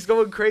 he's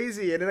going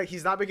crazy, and then, like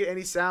he's not making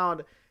any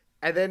sound,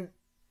 and then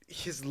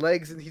his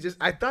legs, and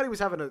I thought he was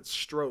having a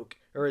stroke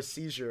or a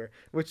seizure,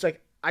 which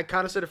like I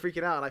kind of started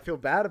freaking out, and I feel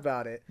bad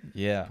about it.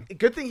 Yeah.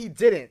 Good thing he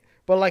didn't,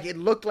 but like it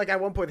looked like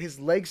at one point his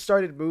legs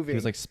started moving. He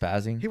was like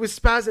spazzing. He was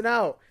spazzing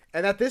out,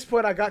 and at this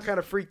point I got kind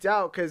of freaked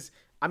out because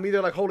I'm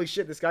either like, holy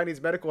shit, this guy needs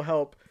medical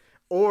help,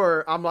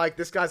 or I'm like,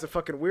 this guy's a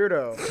fucking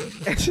weirdo.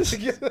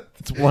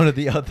 It's one or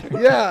the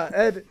other. Yeah,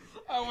 and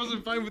I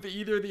wasn't fine with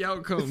either of the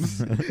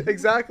outcomes.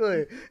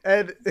 exactly,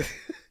 and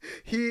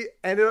he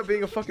ended up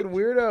being a fucking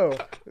weirdo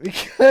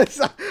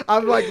because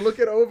I'm like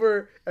looking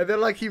over, and then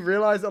like he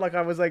realized that like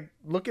I was like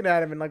looking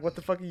at him and like, what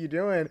the fuck are you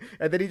doing?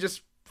 And then he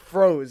just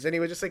froze, and he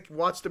would just like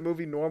watch the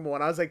movie normal,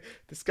 and I was like,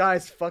 this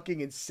guy's fucking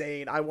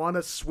insane. I want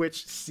to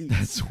switch seats.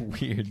 That's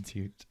weird,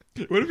 dude.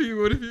 What if he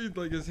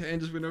like his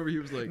hand just went over? He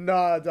was like,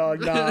 Nah,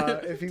 dog, nah.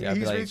 If Yeah, I'd be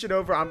he's like- reaching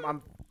over,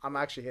 I'm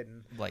actually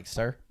hitting. Like,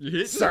 sir. "You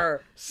hit,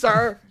 Sir.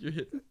 You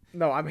hit."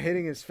 No, I'm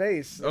hitting his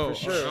face Oh, for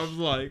sure. I was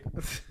like,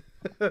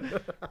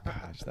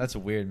 Gosh, that's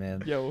weird,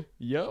 man. yo.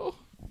 Do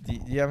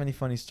you have any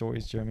funny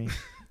stories, Jeremy,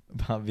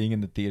 about being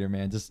in the theater,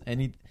 man? Just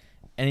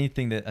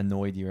anything that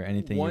annoyed you or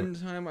anything. One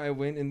time I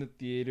went in the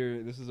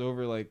theater. This is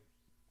over like,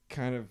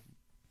 kind of.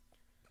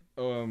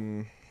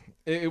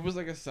 It was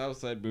like a South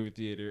Side movie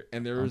theater,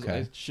 and there was, Okay.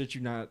 I shit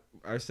you not,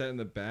 I sat in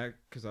the back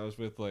because I was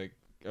with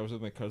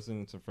my cousin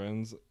and some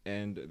friends,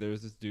 and there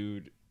was this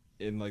dude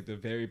in like the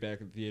very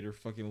back of the theater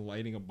fucking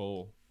lighting a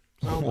bowl.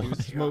 Oh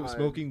He my was God.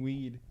 smoking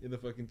weed in the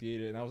fucking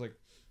theater, and I was like,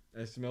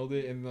 I smelled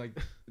it, and like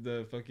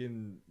the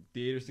fucking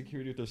theater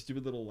security with their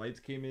stupid little lights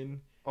came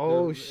in.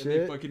 Oh and shit!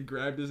 they fucking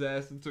grabbed his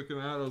ass and took him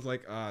out. I was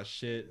like, ah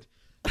shit.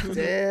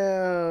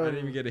 Damn. I didn't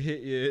even get a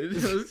hit yet.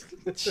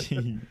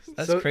 Jeez.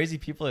 That's So- crazy.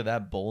 People are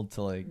that bold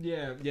to like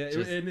yeah,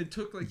 Just and it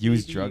took like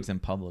use maybe- drugs in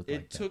public. It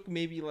like that. took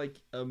maybe like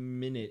a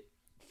minute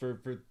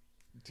for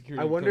security.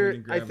 I to come wonder. in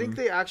and I grab think him.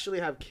 they actually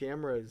have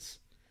cameras,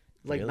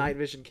 like Really? night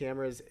vision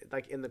cameras,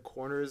 like in the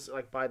corners,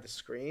 like by the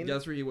screen. Yeah,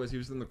 that's where he was. He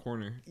was in the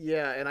corner.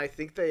 Yeah, and I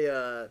think they,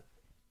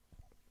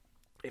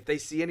 if they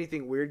see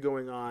anything weird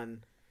going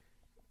on,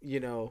 you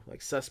know,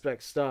 like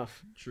suspect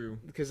stuff, True.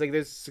 because like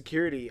there's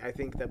security, I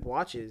think, that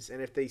watches,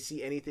 and if they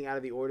see anything out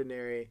of the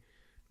ordinary,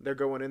 they're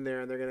going in there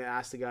and they're gonna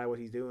ask the guy what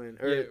he's doing.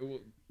 Or, Yeah, well,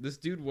 this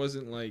dude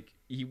wasn't like,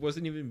 he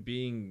wasn't even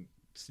being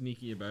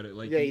sneaky about it.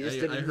 Like, Yeah, he just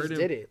did- I he heard just him.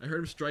 did it. I heard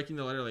him striking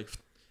the lighter like.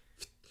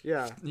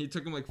 yeah. He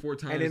took him like 4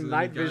 times. And in then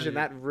night the guy- vision,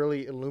 that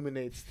really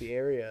illuminates the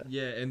area.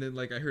 Yeah, and then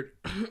like I heard.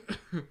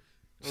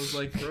 I was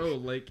like, bro,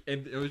 like,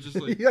 and it was just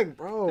like. You're like,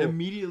 bro.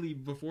 Immediately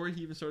before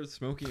he even started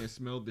smoking, I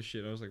smelled the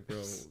shit. I was like, bro,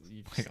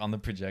 you Like on the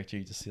projector,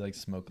 you just see like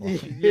smoke line.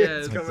 Yeah,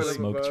 it's it's like coming the up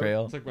smoke above.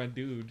 trail. it's like my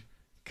dude.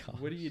 Gosh.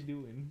 What are you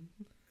doing?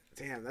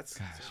 Damn, that's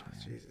Gosh, oh,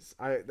 man. Jesus.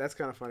 That's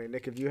kind of funny.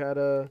 Nick, have you had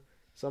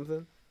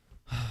something?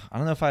 I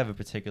don't know if I have a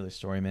particular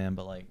story, man,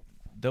 but like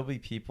there'll be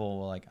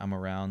people like I'm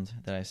around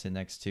that I sit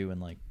next to,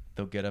 and like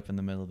they'll get up in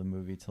the middle of the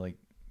movie to like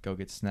go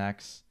get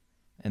snacks.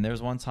 And there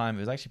was one time, it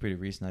was actually pretty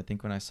recent. I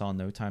think when I saw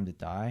No Time to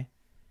Die,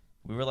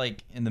 we were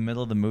like in the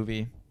middle of the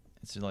movie.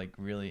 It's like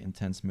really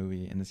intense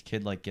movie, and this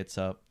kid like gets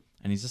up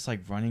and he's just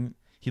like running.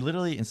 He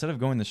literally, instead of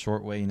going the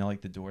short way, you know,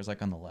 like the door's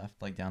like on the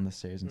left, like down the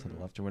stairs and to the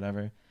left or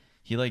whatever.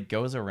 He like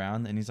goes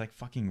around and he's like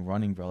fucking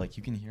running, bro. Like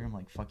you can hear him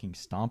like fucking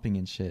stomping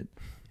and shit,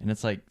 and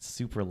it's like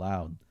super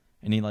loud.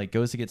 And he like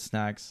goes to get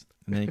snacks,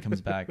 and then he comes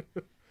back.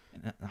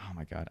 And, oh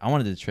my god, I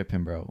wanted to trip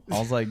him, bro. I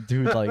was like,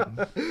 dude, like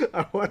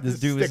I wanted this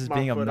to dude was stick just my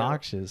being foot out.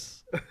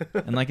 obnoxious,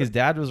 and like his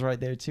dad was right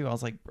there too. I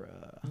was like, bruh,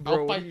 Bro, I'll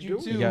what fight are you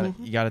doing?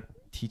 too. you gotta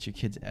teach your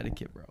kids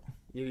etiquette, bro.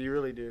 You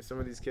really do. Some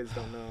of these kids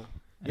don't know.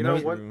 I You know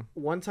know, it-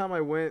 one time I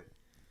went,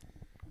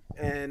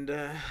 and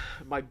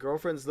my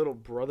girlfriend's little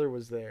brother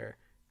was there,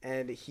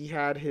 and he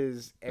had his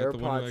Is that the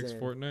one AirPods who likes in.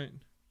 Fortnite?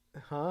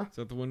 Huh? Is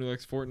that the one who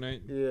likes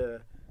Fortnite? Yeah.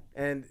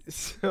 And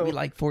so We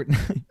like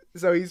Fortnite.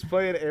 so he's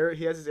playing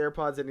he has his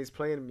AirPods and he's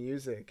playing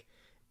music.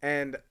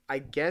 And I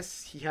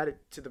guess he had it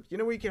to the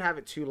where you can have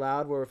it too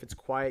loud where if it's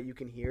quiet you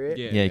can hear it.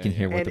 Yeah, you can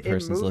hear what And the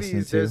person's in listening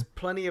movies, to. there's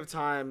plenty of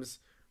times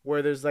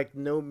where there's like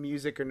no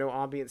music or no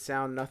ambient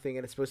sound, nothing,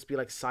 and it's supposed to be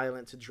like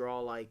silent to draw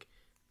like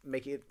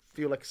make it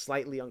feel like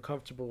slightly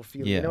uncomfortable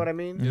feeling. Yeah. You know what I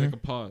mean? Yeah, like a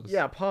pause.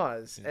 Yeah,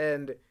 pause. Yeah.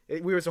 And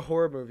it was a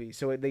horror movie,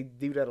 so they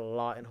do that a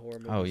lot in horror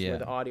movies. Oh, yeah. Where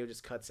the audio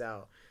just cuts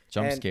out.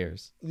 Jump and-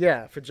 scares.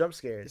 Yeah, for jump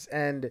scares.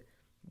 And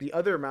the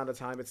other amount of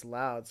time it's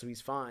loud, so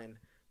he's fine.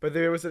 But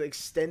there was an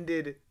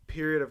extended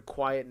period of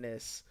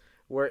quietness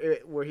where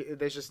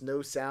there's just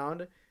no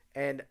sound,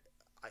 and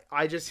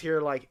I just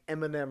hear like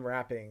Eminem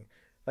rapping.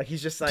 Like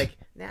he's just like,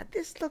 now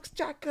this looks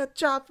like a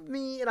job for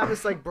me, and I'm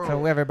just like, bro.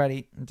 So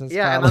everybody just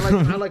Yeah, and follow.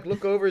 I like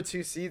look over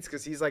 2 seats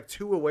because he's like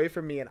 2 away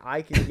from me, and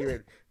I can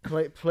hear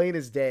it plain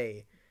as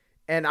day.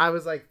 And I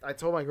was like, I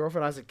told my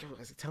girlfriend, I was like,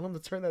 tell him to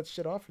turn that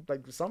shit off,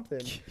 like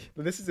something.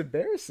 But this is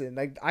embarrassing.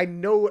 Like I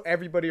know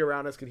everybody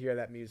around us could hear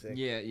that music.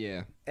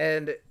 Yeah.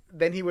 And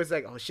then he was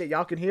like, oh shit,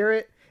 y'all can hear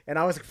it, and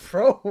I was like,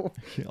 bro,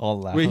 all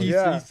loud. Wait,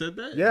 Yeah. he said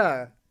that?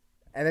 yeah.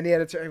 And then he had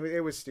to turn. It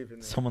was stupid.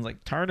 Man. Someone's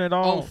like, turn it Oh,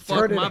 off. fuck,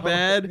 Turn it my off.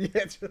 bad.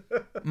 Yeah.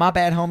 My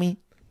bad, homie.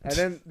 And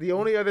then the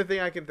only other thing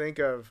I can think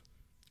of,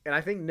 and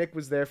I think Nick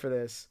was there for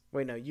this.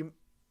 Wait, no, you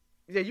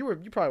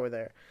probably were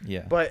there.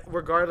 Yeah. But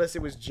regardless,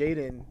 it was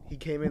Jaden. He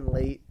came in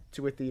late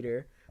to a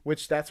theater,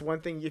 which that's one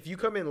thing. If you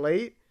come in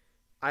late,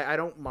 I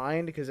don't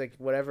mind because like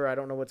whatever, I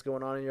don't know what's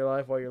going on in your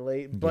life while you're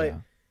late. But Yeah.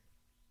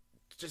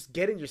 just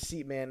get in your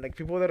seat, man. Like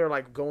people that are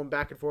like going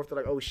back and forth, they're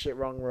like, oh shit,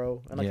 wrong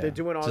row, and like Yeah. they're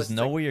doing all Just this.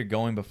 know like, where you're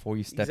going before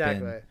you step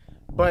exactly. in.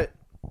 But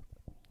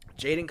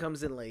Jaden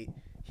comes in late.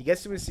 He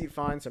gets to his seat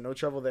fine, so no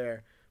trouble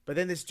there. But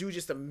then this dude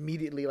just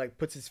immediately like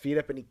puts his feet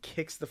up and he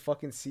kicks the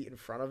fucking seat in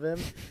front of him,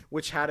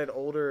 which had an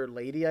older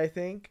lady, I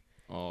think.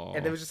 Oh.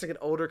 And there was just like an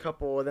older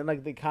couple, and then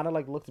like they kind of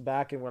like looked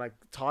back and were like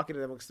talking to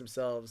them amongst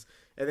themselves.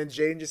 And then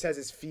Jaden just has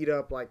his feet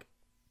up, like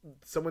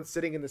someone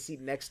sitting in the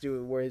seat next to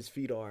him where his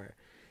feet are.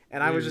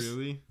 And I Wait, was just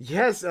really?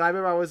 yes. And I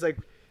remember I was like,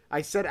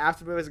 I said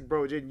after me, I was like,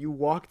 bro, Jaden, you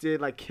walked in,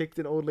 like kicked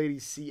an old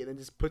lady's seat, and then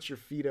just put your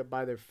feet up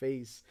by their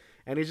face.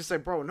 And he's just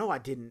like, bro, no, I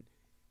didn't.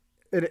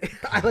 And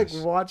I like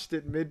watched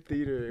it mid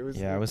theater. It was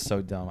Yeah, it was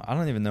so dumb. I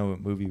don't even know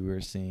what movie we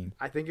were seeing.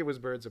 I think it was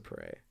Birds of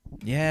Prey.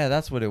 Yeah,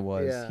 that's what it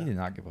was. Yeah. He did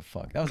not give a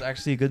fuck. That was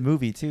actually a good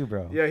movie too,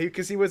 bro. Yeah,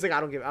 because he was like, I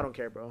don't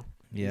care, bro.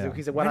 Yeah.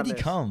 He said, Why "What did I he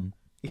missed?" come?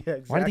 Yeah,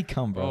 exactly. Why did he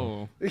come, bro?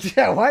 Oh.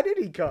 Yeah, why did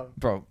he come?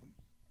 Bro,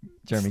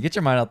 Jeremy, get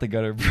your mind out the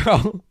gutter,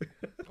 bro.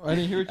 I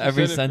didn't hear what you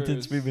Every said at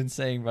sentence first. we'ing been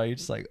saying, bro, you're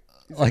just like,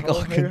 He's like, oh,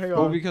 oh, hang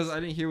Well, on. because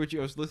I didn't hear what you.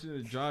 I was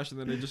listening to Josh, and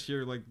then I just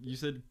hear like you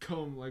said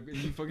 "come," like and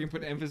you fucking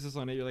put emphasis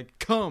on it. You're like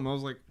 "come." I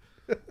was like,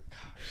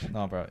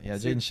 no, bro. Yeah,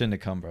 See- Jaden shouldn't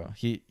have come, bro.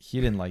 He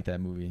didn't like that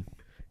movie.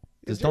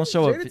 Just Jaden- don't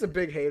show up. Jaden's a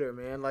big hater,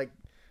 man. Like,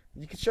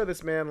 you could show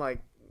this man like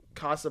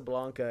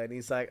Casablanca, and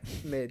he's like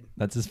mid.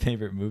 That's his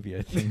favorite movie,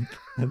 I think.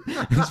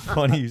 It's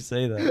funny you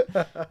say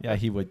that. Yeah,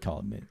 he would call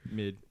it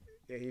mid.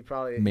 Yeah, he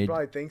probably Mid.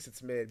 thinks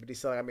it's mid, but he's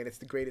still like, I mean, it's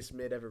the greatest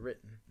mid ever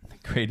written. the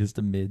greatest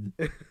of mid.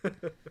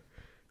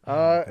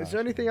 Is there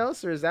anything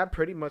else, or is that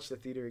pretty much the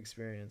theater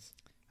experience?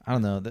 I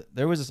don't know.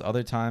 There was this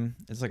other time.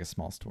 It's like a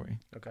small story.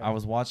 Okay. I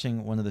was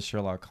watching one of the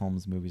Sherlock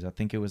Holmes movies. I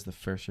think it was the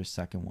first or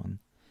second one.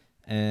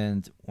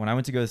 And when I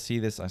went to go see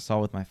this, I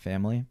saw with my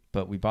family,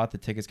 but we bought the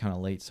tickets kind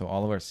of late, so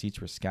all of our seats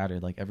were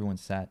scattered. Like everyone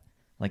sat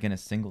like in a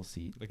single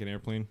seat. Like an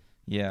airplane.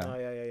 Yeah. Oh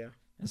yeah.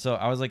 And so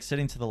I was like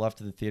sitting to the left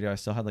of the theater. I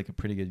still had like a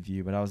pretty good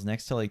view, but I was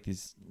next to like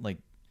these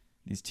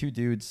 2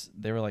 dudes.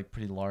 They were like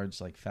pretty large,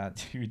 like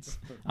fat dudes.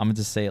 I'm gonna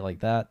just say it like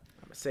that.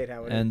 I'm gonna say it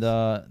how it And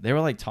is. they were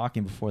like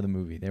talking before the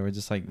movie. They were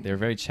just like they were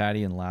very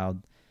chatty and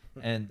loud.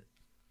 And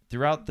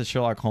throughout the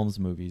Sherlock Holmes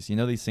movies, you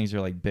know these things are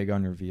like big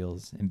on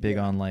reveals and big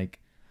Yeah. on like,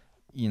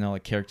 you know,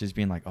 like characters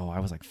being like, oh, I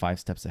was like 5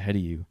 steps ahead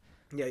of you.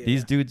 Yeah.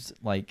 These dudes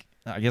like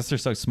I guess they're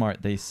so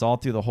smart. They saw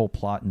through the whole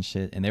plot and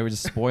shit, and they were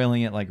just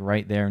spoiling it like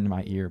right there in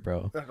my ear,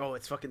 bro. Like, oh,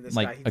 it's fucking this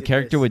guy. Like He a did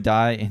character this. would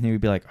die, and he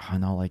would be like, oh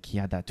no, like he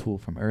had that tool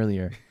from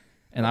earlier.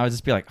 And I would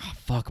just be like, oh,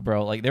 fuck,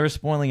 bro. Like they were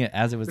spoiling it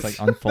as it was like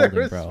They unfolding,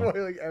 were bro.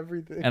 spoiling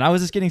everything. And I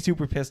was just getting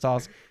super pissed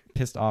off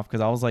because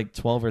I was like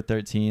 12 or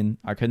 13.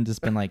 I couldn't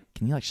just been like,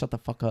 can you like shut the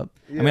fuck up?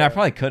 I mean, I Yeah.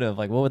 probably could have.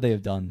 Like, what would they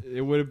have done?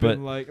 It would have But-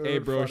 been like, It "Hey,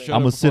 would've bro, funny. shut I'm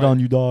up gonna sit before on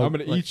you, dog. I'm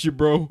gonna Like, eat you,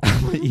 bro."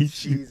 I'm gonna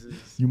eat you.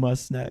 Jesus. You my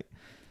snack.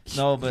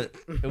 No, but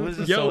it was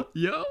just yo.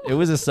 it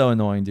was just so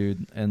annoying,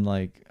 dude. And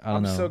like, I don't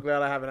I'm know. so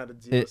glad I haven't had to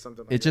deal with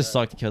something like It just that.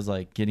 sucked because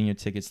like getting your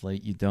tickets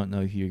late, you don't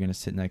know who you're gonna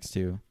sit next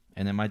to,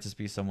 and it might just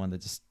be someone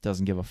that just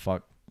doesn't give a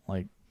fuck,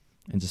 like,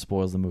 and just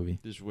spoils the movie.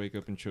 Just wake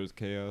up and chose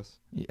chaos.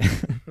 Yeah.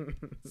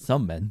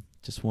 Some men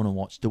just want to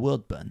watch the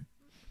world burn.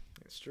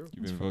 It's true.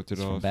 You've It's been from, voted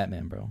it's from off.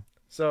 Batman, bro.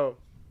 So,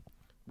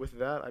 with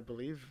that, I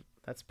believe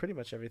that's pretty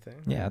much everything.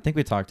 Yeah, I think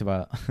we talked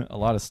about a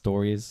lot of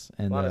stories,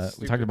 and A lot of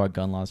we talked stupid- about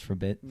gun laws for a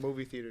bit.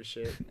 Movie theater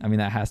shit. I mean,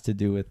 that has to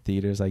do with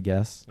theaters, I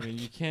guess. I mean,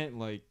 you can't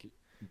like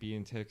be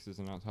in Texas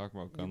and not talk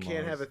about You gun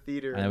can't laws. have a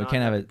theater. I know, and we not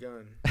can't have a it-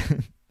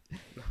 gun.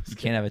 You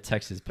can't have a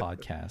Texas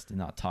podcast and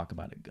not talk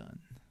about a gun.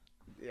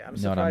 Yeah, I'm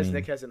You know what I surprised mean?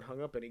 Nick hasn't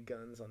hung up any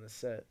guns on the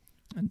set.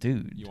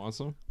 Dude, You want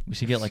some? we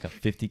should get like a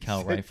 50 cal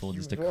Said rifle you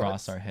just to want.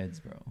 cross our heads,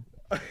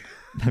 bro.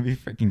 That'd be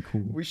freaking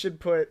cool. We should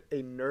put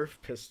a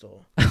Nerf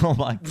pistol, Oh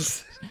my god.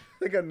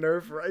 like a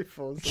Nerf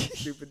rifle, some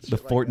stupid The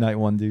shit. Fortnite like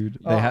one, dude.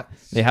 Oh,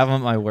 They have them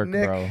at my work,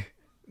 Nick. bro. that.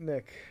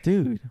 Nick,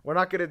 Dude, we're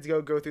not gonna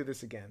go through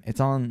this again. it's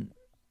on.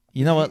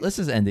 You know what? Let's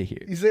just end it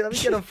here. You say, let me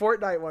get a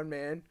Fortnite one,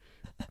 man.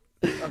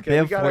 They Okay,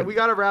 have we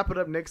gotta wrap it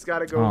up. Nick's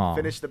gotta go Aw.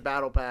 finish the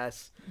battle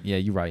pass. Yeah,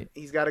 you're right.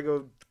 He's gotta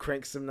go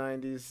crank some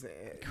 90s.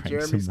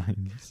 Crank some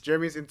 90s.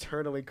 Jeremy's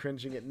internally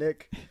cringing at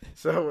Nick.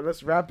 So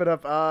let's wrap it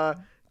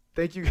up.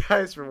 Thank you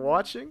guys for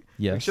watching.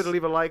 Yes. Make sure to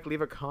leave a like, leave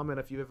a comment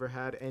if you've ever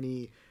had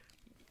any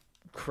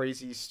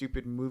crazy,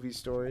 stupid movie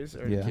stories.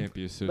 Or Yeah. Can't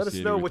be associated let us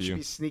know with what you. you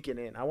be sneaking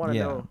in. I want to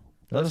Yeah. know.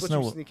 Let us what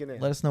know. you're sneaking in.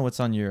 Let us know what's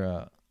on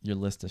your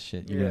list of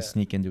shit you're Yeah. gonna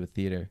sneak into a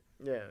theater.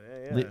 Yeah.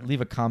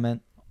 Leave a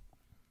comment.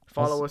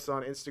 Follow us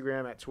on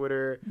Instagram, at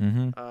Twitter,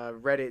 Mm-hmm.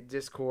 Reddit,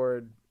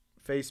 Discord,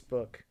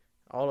 Facebook,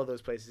 all of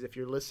those places. If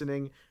you're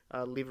listening,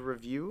 leave a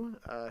review.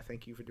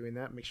 Thank you for doing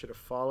that. Make sure to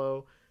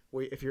follow.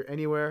 If you're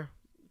anywhere,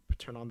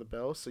 turn on the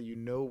bell so you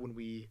know when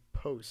we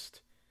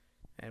post.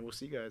 And we'll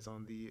see you guys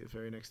on the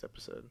very next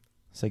episode.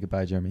 Say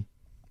goodbye, Jeremy.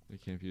 They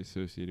can't be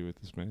associated with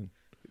this man.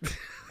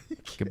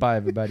 Goodbye,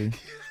 everybody.